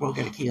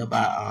to Kill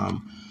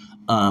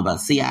by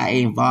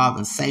CIA involved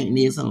in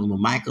Satanism with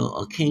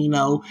Michael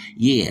Aquino.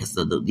 Yes,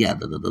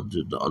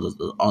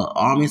 the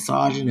army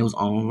sergeant that was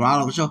on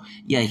Radical show.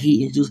 Yeah,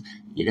 he introduced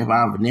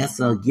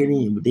Vanessa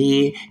getting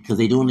dead because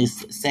they doing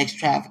this sex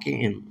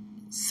trafficking and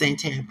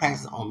satanic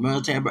practices on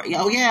military.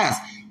 Oh yes,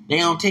 they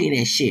don't tell you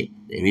that shit.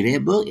 They read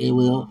that book. It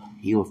will.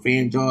 He was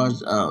friend George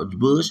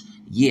Bush.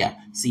 Yeah,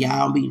 see, I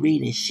don't be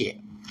reading shit.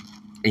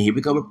 And here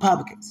we go,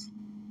 Republicans.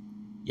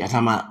 Y'all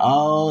talking about,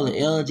 the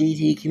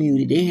LGBT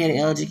community. They had an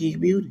LGBT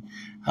community.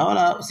 Hold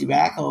up. See,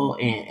 Radical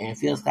and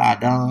Phil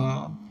Scott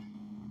done.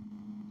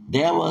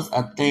 There was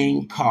a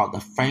thing called the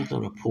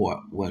Franklin Report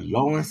where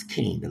Lawrence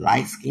King, the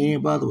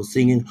light-skinned brother, was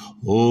singing,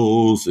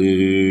 "Oh,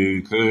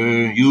 say,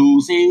 can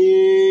you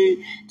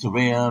see to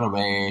rail the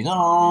rag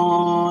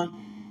on?"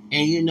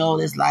 And you know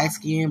this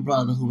light-skinned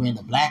brother who ran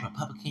the Black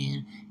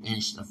Republican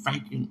and the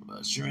Franklin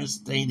insurance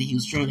thing that he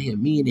was trying to get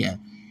me there.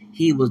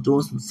 He was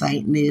doing some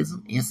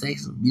Satanism and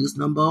sexual abuse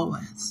on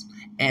boys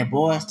at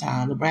Boys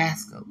Town,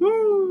 Nebraska.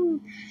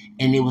 Woo!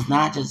 And it was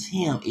not just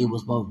him. It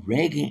was both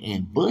Reagan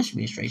and Bush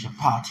administration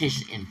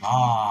politicians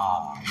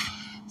involved.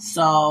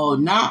 So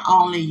not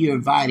only you're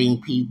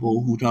inviting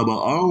people who talk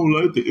about, I don't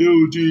like the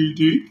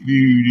LGBT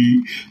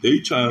community, they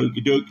try to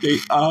conduct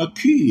our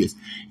kids.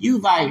 You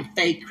invite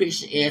fake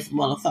Christian-ass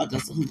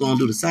motherfuckers who gonna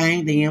do the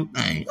same damn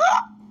thing.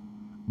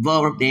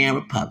 Vote damn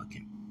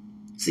Republican.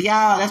 So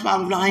y'all, that's why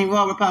I ain't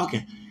vote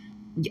Republican.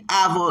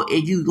 I vote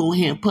if you go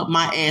ahead and put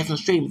my ass on the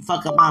street and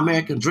fuck up my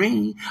American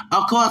dream.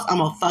 Of course, I'm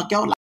gonna fuck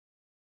your life.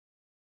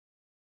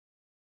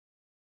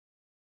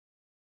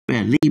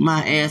 Leave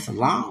my ass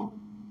alone.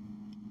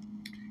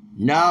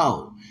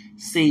 No.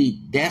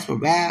 See, that's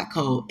what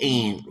Radical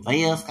and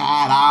Phil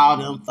Scott, all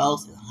them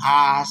folks,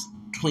 Hodge,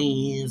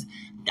 Twins,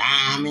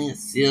 Diamond,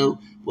 Silk,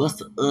 what's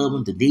the other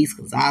one, Denise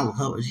Gonzalez,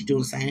 her, she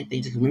doing the same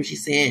thing. Remember she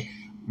said,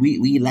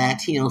 we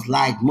Latinos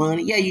like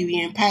money. Yeah, you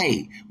getting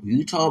paid.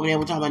 You told me that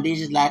we're talking about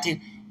digits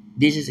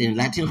and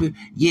Latino people.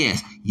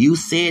 Yes, you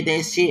said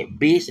that shit,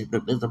 bitch.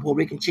 There's the Puerto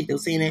Rican chick that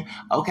was saying that.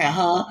 Okay,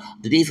 her,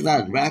 Denise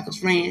Gonzalez, Radical's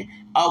friend.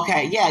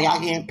 Okay, yeah, y'all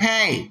getting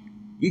paid.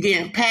 You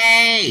getting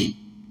paid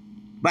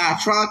by a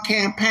Trump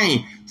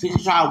campaign. So you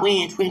try to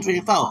win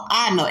 2024.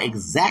 I know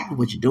exactly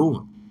what you're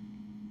doing.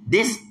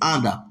 This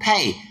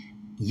underpay.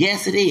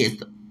 Yes, it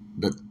is.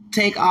 The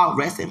take off,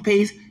 rest in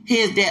peace.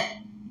 Here's that.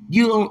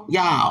 You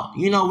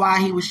know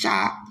why he was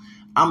shot?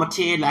 I'm going to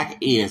tell you like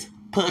it is.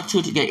 Put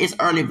two together. It's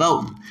early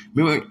voting.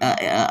 Remember,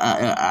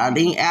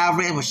 Arlene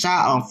Alvarez was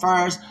shot on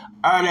first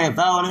early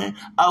voting.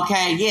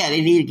 Okay, yeah,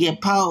 they need to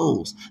get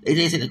polls.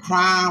 They said the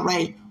crime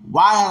rate,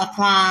 why the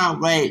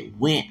crime rate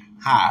went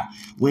high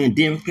when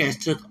Democrats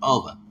took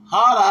over.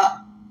 Hold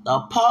up. The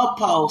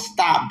po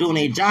stopped doing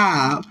their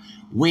job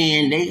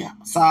when they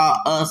saw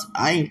us.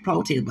 I ain't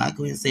protest, but I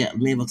go ahead and say it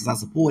because I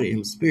supported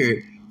in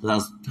spirit. Because I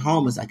was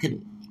homeless. I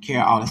couldn't carry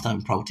all that stuff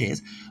in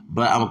protest.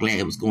 But I'm glad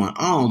it was going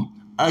on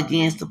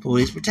against the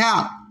police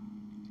brutality.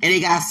 And they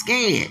got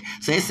scared.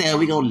 So they said,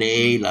 we're going to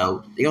lay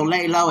low. They're going to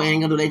lay low and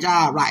ain't going to do their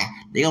job right.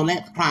 They're going to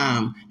let the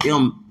crime.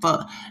 Don't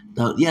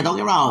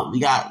get wrong. We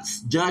got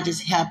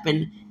judges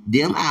helping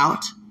them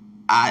out.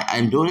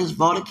 And during this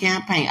voter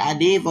campaign, I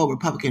did vote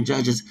Republican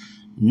judges.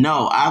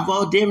 No, I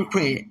vote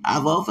Democrat. I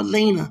vote for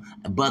Lena.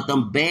 But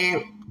them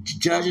bad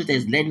judges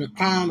that's letting the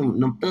crime,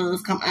 them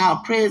thugs come out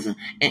of prison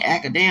and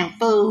act a damn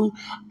fool.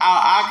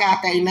 I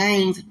got their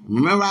names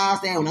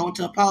memorized there when I went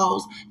to the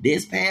polls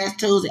this past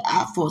Tuesday.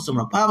 I fought some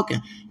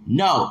Republican.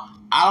 No,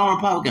 I don't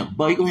Republican,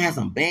 but you're going to have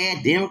some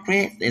bad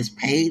Democrats that's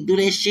paid to do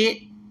this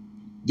shit.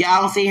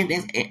 Y'all don't see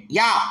this?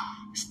 Y'all,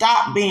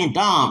 stop being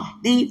dumb.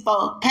 These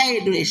folks paid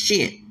to do this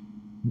shit.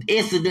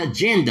 It's an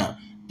agenda.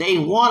 They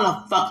want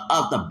to fuck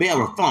up the bail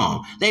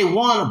reform. They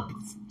want to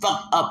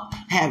fuck up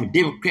having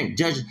Democrat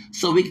judges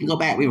so we can go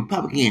back with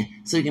Republican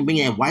so we can bring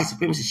that white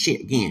supremacy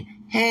shit again.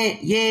 Hey,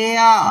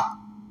 yeah.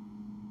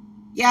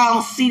 Y'all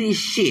don't see this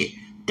shit.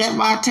 That's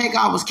why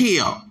Takeoff was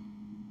killed.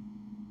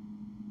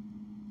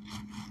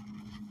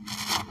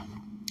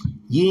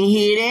 You didn't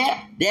hear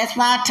that? That's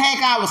why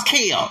Takeoff was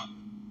killed.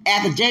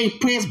 After Jay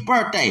Prince's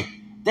birthday.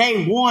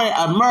 They wanted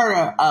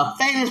a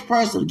famous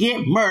person to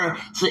get murdered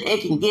so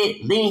it can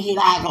get Lynn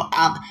Hidalgo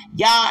out.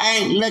 Y'all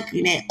ain't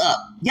looking it up.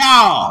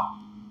 Y'all.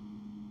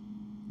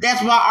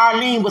 That's why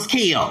Arlene was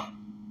killed.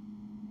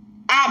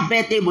 I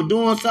bet they were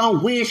doing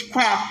some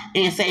witchcraft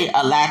and say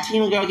a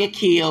Latino girl get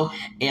killed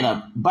in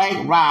a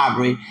bank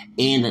robbery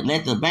and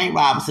let the bank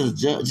robber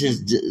since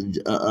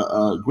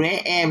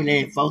Grand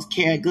Avenue folks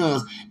carry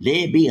guns. Let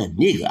it be a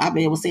nigga. I bet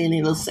they were saying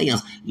in little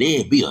sayings, let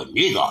it be a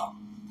nigga.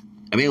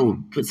 I mean,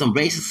 we'll put some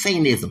racist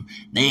Satanism.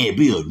 They'd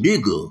be a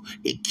nigga.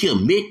 It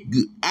killed me.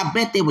 I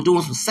bet they were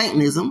doing some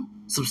Satanism.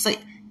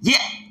 Yeah.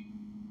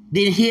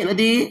 Didn't Hitler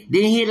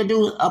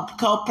do a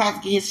cold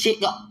practice his shit?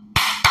 Go.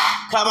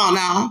 Come on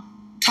now.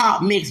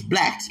 Talk mixed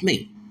black to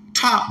me.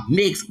 Talk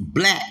mixed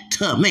black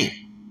to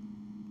me.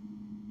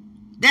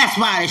 That's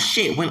why this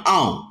shit went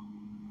on.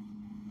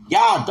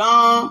 Y'all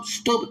dumb,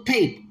 stupid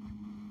people.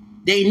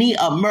 They need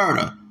a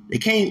murder. They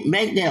can't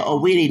make that a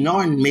witty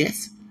Norton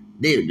mess.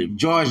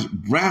 George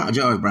Bush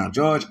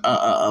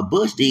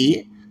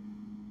did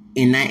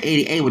in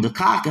 1988 with the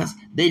caucus.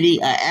 They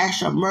need an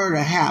actual murder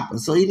happen.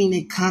 So they need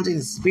to conjure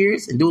the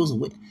spirits and do some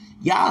with.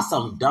 Y'all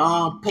some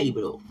dumb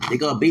people. They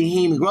gonna be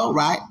him and grow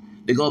right.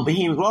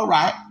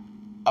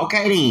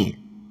 Okay then.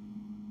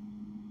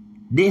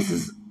 This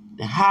is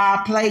the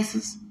high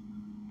places.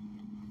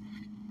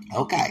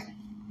 Okay.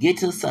 Get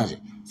to the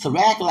subject. So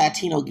Radical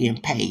Latino getting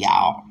paid,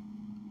 y'all.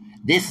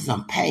 This is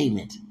some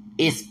payment.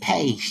 It's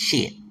paid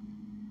shit.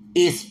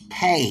 It's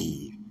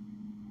paid.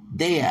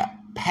 They're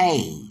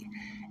paid.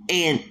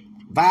 And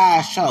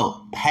via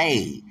show,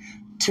 paid.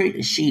 Treat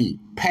the sheep,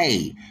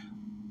 paid.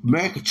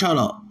 American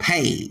Cholo,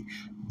 paid.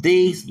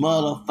 These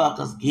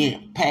motherfuckers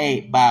getting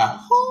paid by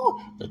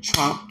who? The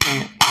Trump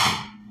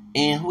campaign.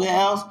 And who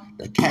else?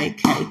 The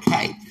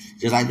KKK.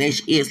 Just like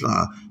Nation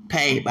Islam.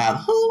 Paid by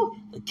who?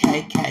 The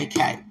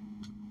KKK.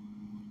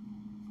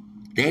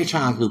 They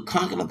trying to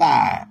conquer the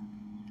vibe.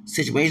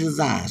 Situation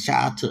design.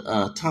 Shout out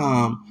to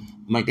Tom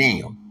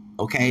McDaniel.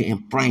 Okay?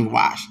 And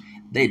brainwash.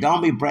 They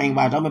don't be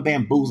brainwashed. Don't be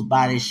bamboozled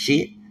by this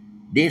shit.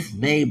 This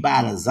made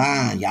by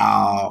design,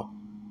 y'all.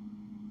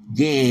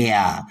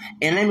 Yeah.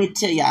 And let me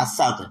tell y'all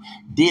something.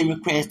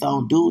 Democrats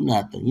don't do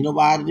nothing. You know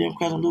why the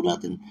Democrats don't do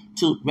nothing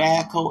to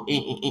Radical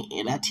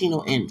and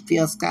Latino and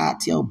Phil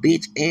Scott, your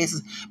bitch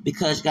asses?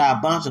 Because you got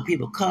a bunch of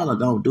people of color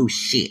don't do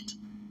shit.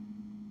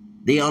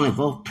 They only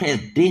vote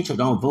presidential,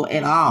 don't vote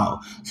at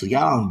all. So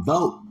y'all don't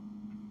vote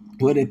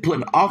where they put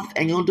in office,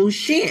 ain't gonna do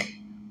shit.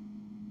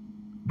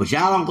 But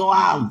y'all don't go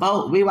out and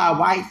vote. We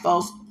white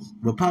folks,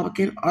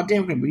 Republican or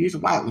Democrat, but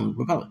usually white ones,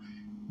 Republican.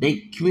 They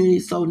community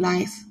is so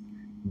nice.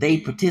 They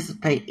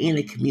participate in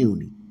the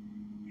community.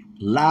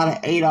 A lot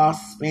of ADOS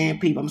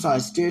Hispanic people,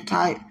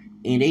 stereotype,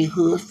 and they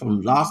hoods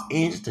from Los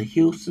Angeles to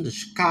Houston to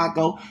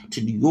Chicago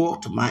to New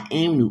York to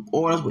Miami, New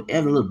Orleans,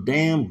 whatever little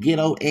damn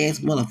ghetto ass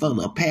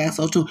motherfucker, El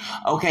Paso to.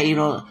 Okay, you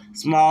know,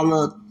 small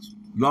little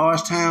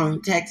large town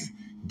in Texas,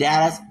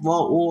 Dallas,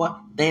 Fort Worth,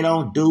 they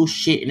don't do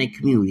shit in the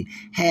community.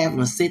 Have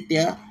them sit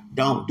there,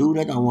 don't do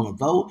that, don't want to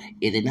vote.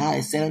 If they're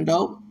not selling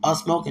dope or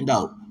smoking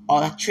dope,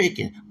 or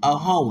tricking, or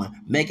hoeing,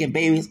 making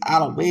babies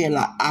out of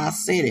wedlock. I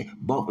said it.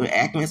 Both with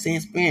African and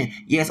Hispanic.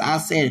 Yes, I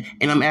said it.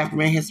 And I'm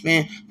African and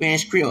Hispanic,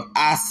 Spanish Creole.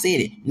 I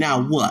said it.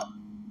 Now what?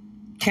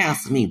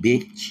 Cancel me,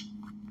 bitch.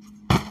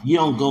 You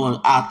don't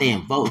go out there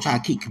and vote, try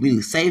to keep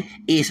community safe.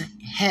 It's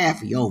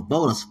half of your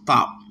voters'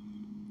 fault.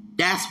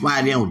 That's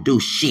why they don't do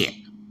shit.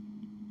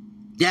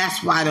 Y'all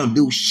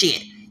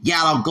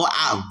don't go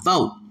out and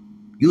vote.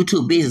 You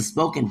too busy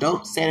smoking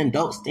dope, selling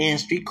dope, staying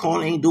street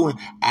corner, ain't doing.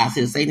 I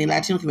see the same thing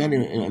Latino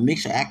community, a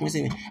mixture of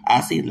accuracy.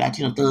 I see the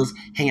Latino thugs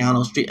hanging out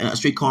on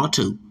street corner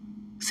too,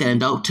 selling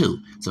dope too.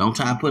 So don't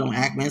try to put on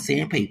accuracy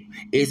and people.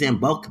 It's in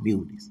both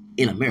communities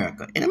in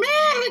America.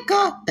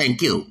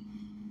 Thank you.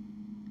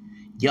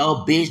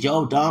 Yo bitch,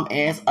 yo dumb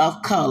ass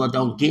of color,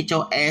 don't get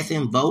your ass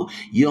and vote.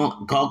 You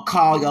don't go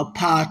call your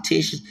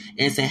politicians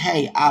and say,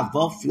 hey, I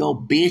vote for your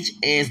bitch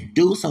ass,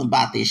 do something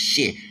about this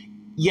shit.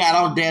 Y'all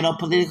don't dare no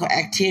political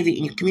activity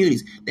in your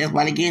communities. That's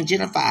why they're getting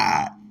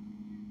gentrified.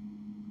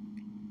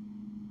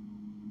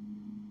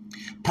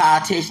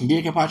 Politicians,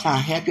 Democrats trying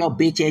to help your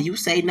bitch ass. You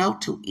say no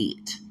to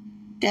it.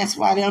 That's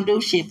why they don't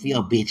do shit for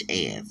your bitch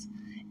ass.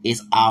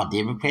 It's all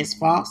Democrats'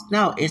 fault?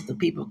 No, it's the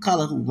people of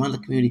color who run the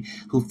community,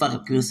 who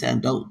fucking community,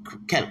 selling dope,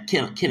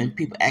 killing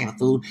people, acting a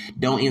fool,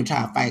 don't even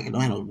try to fight, don't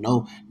have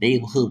no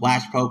neighborhood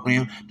watch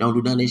program, don't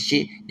do none of this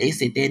shit. They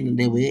sit there and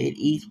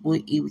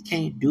we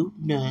can't do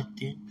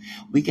nothing.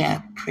 We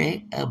gotta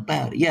pray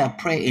about it. Yeah,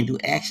 pray and do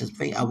actions.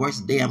 Faith our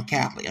works today. I'm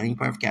Catholic. I ain't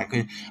perfect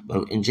Catholic,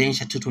 but in James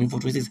chapter 2, 24,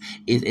 26,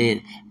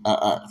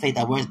 faith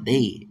our works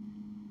dead.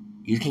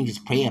 You can't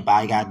just pray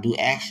about it. You gotta do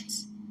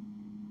actions.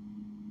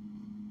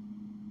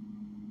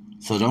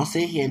 So don't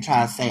sit here and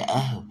try to say,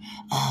 yeah.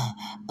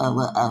 I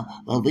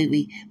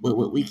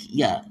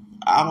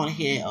want to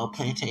hear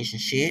plantation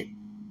shit.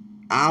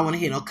 I don't want to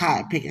hear no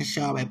cotton picking,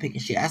 strawberry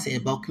picking shit. I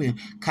said both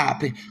community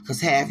cotton pick,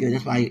 because half you,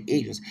 that's why you're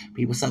ignorant.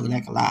 People sucking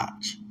like a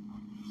lodge.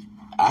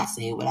 I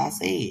said what I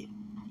said.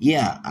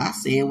 Yeah, I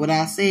said what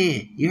I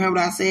said. You heard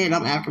what I said?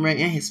 I'm African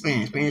American and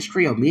Hispanic, Spanish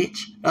Creole,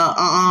 bitch.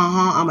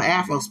 I'm an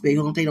Afro speaker.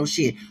 Who don't take no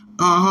shit.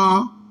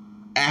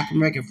 African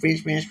American, French,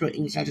 Spanish, Creole,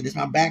 English, that's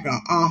my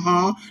background.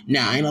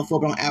 Now, I ain't no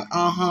football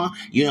on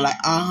You know, like,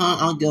 I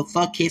don't give a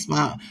fuck, kiss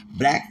my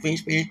black, French,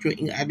 Spanish, Creole,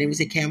 English, I never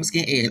say camel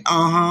skin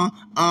ass.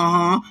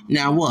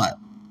 Now what?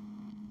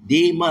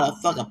 These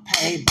motherfuckers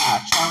paid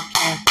by a Trump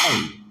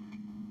campaign.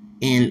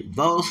 And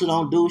those who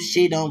don't do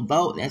shit don't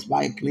vote. That's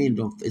why your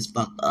community is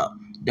fucked up.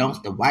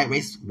 Don't the white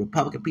race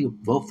Republican people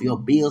vote for your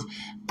bills?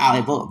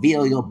 They vote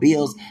via your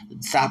bills,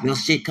 stop your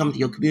shit coming to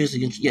your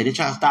community. So they're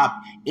trying to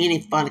stop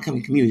any fun to come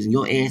in communities, and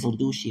your ass don't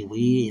do shit. Well,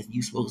 yeah,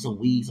 you smoke some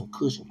weed, some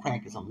kush, some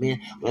crackers, some meth,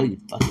 whatever you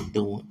fucking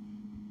doing.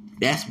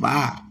 That's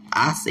why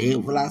I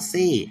said what I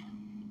said.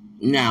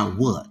 Now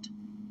what?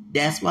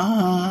 That's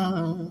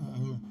why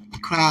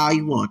cry all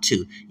you want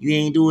to. You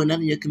ain't doing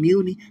nothing in your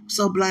community,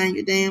 so blame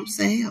your damn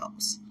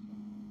selves.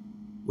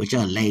 with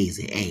your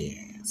lazy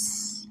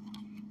ass.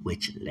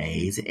 With your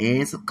lazy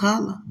ass of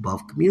color.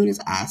 Both communities,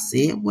 I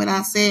said what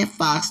I said.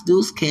 Fox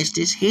News, catch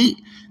this heat.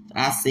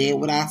 I said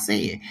what I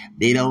said.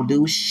 They don't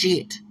do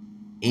shit.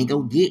 Ain't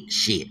gonna get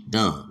shit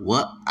done.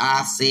 What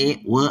I said,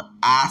 what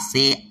I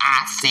said,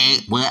 I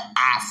said what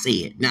I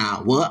said.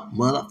 Now, what,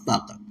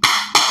 motherfucker?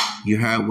 You heard what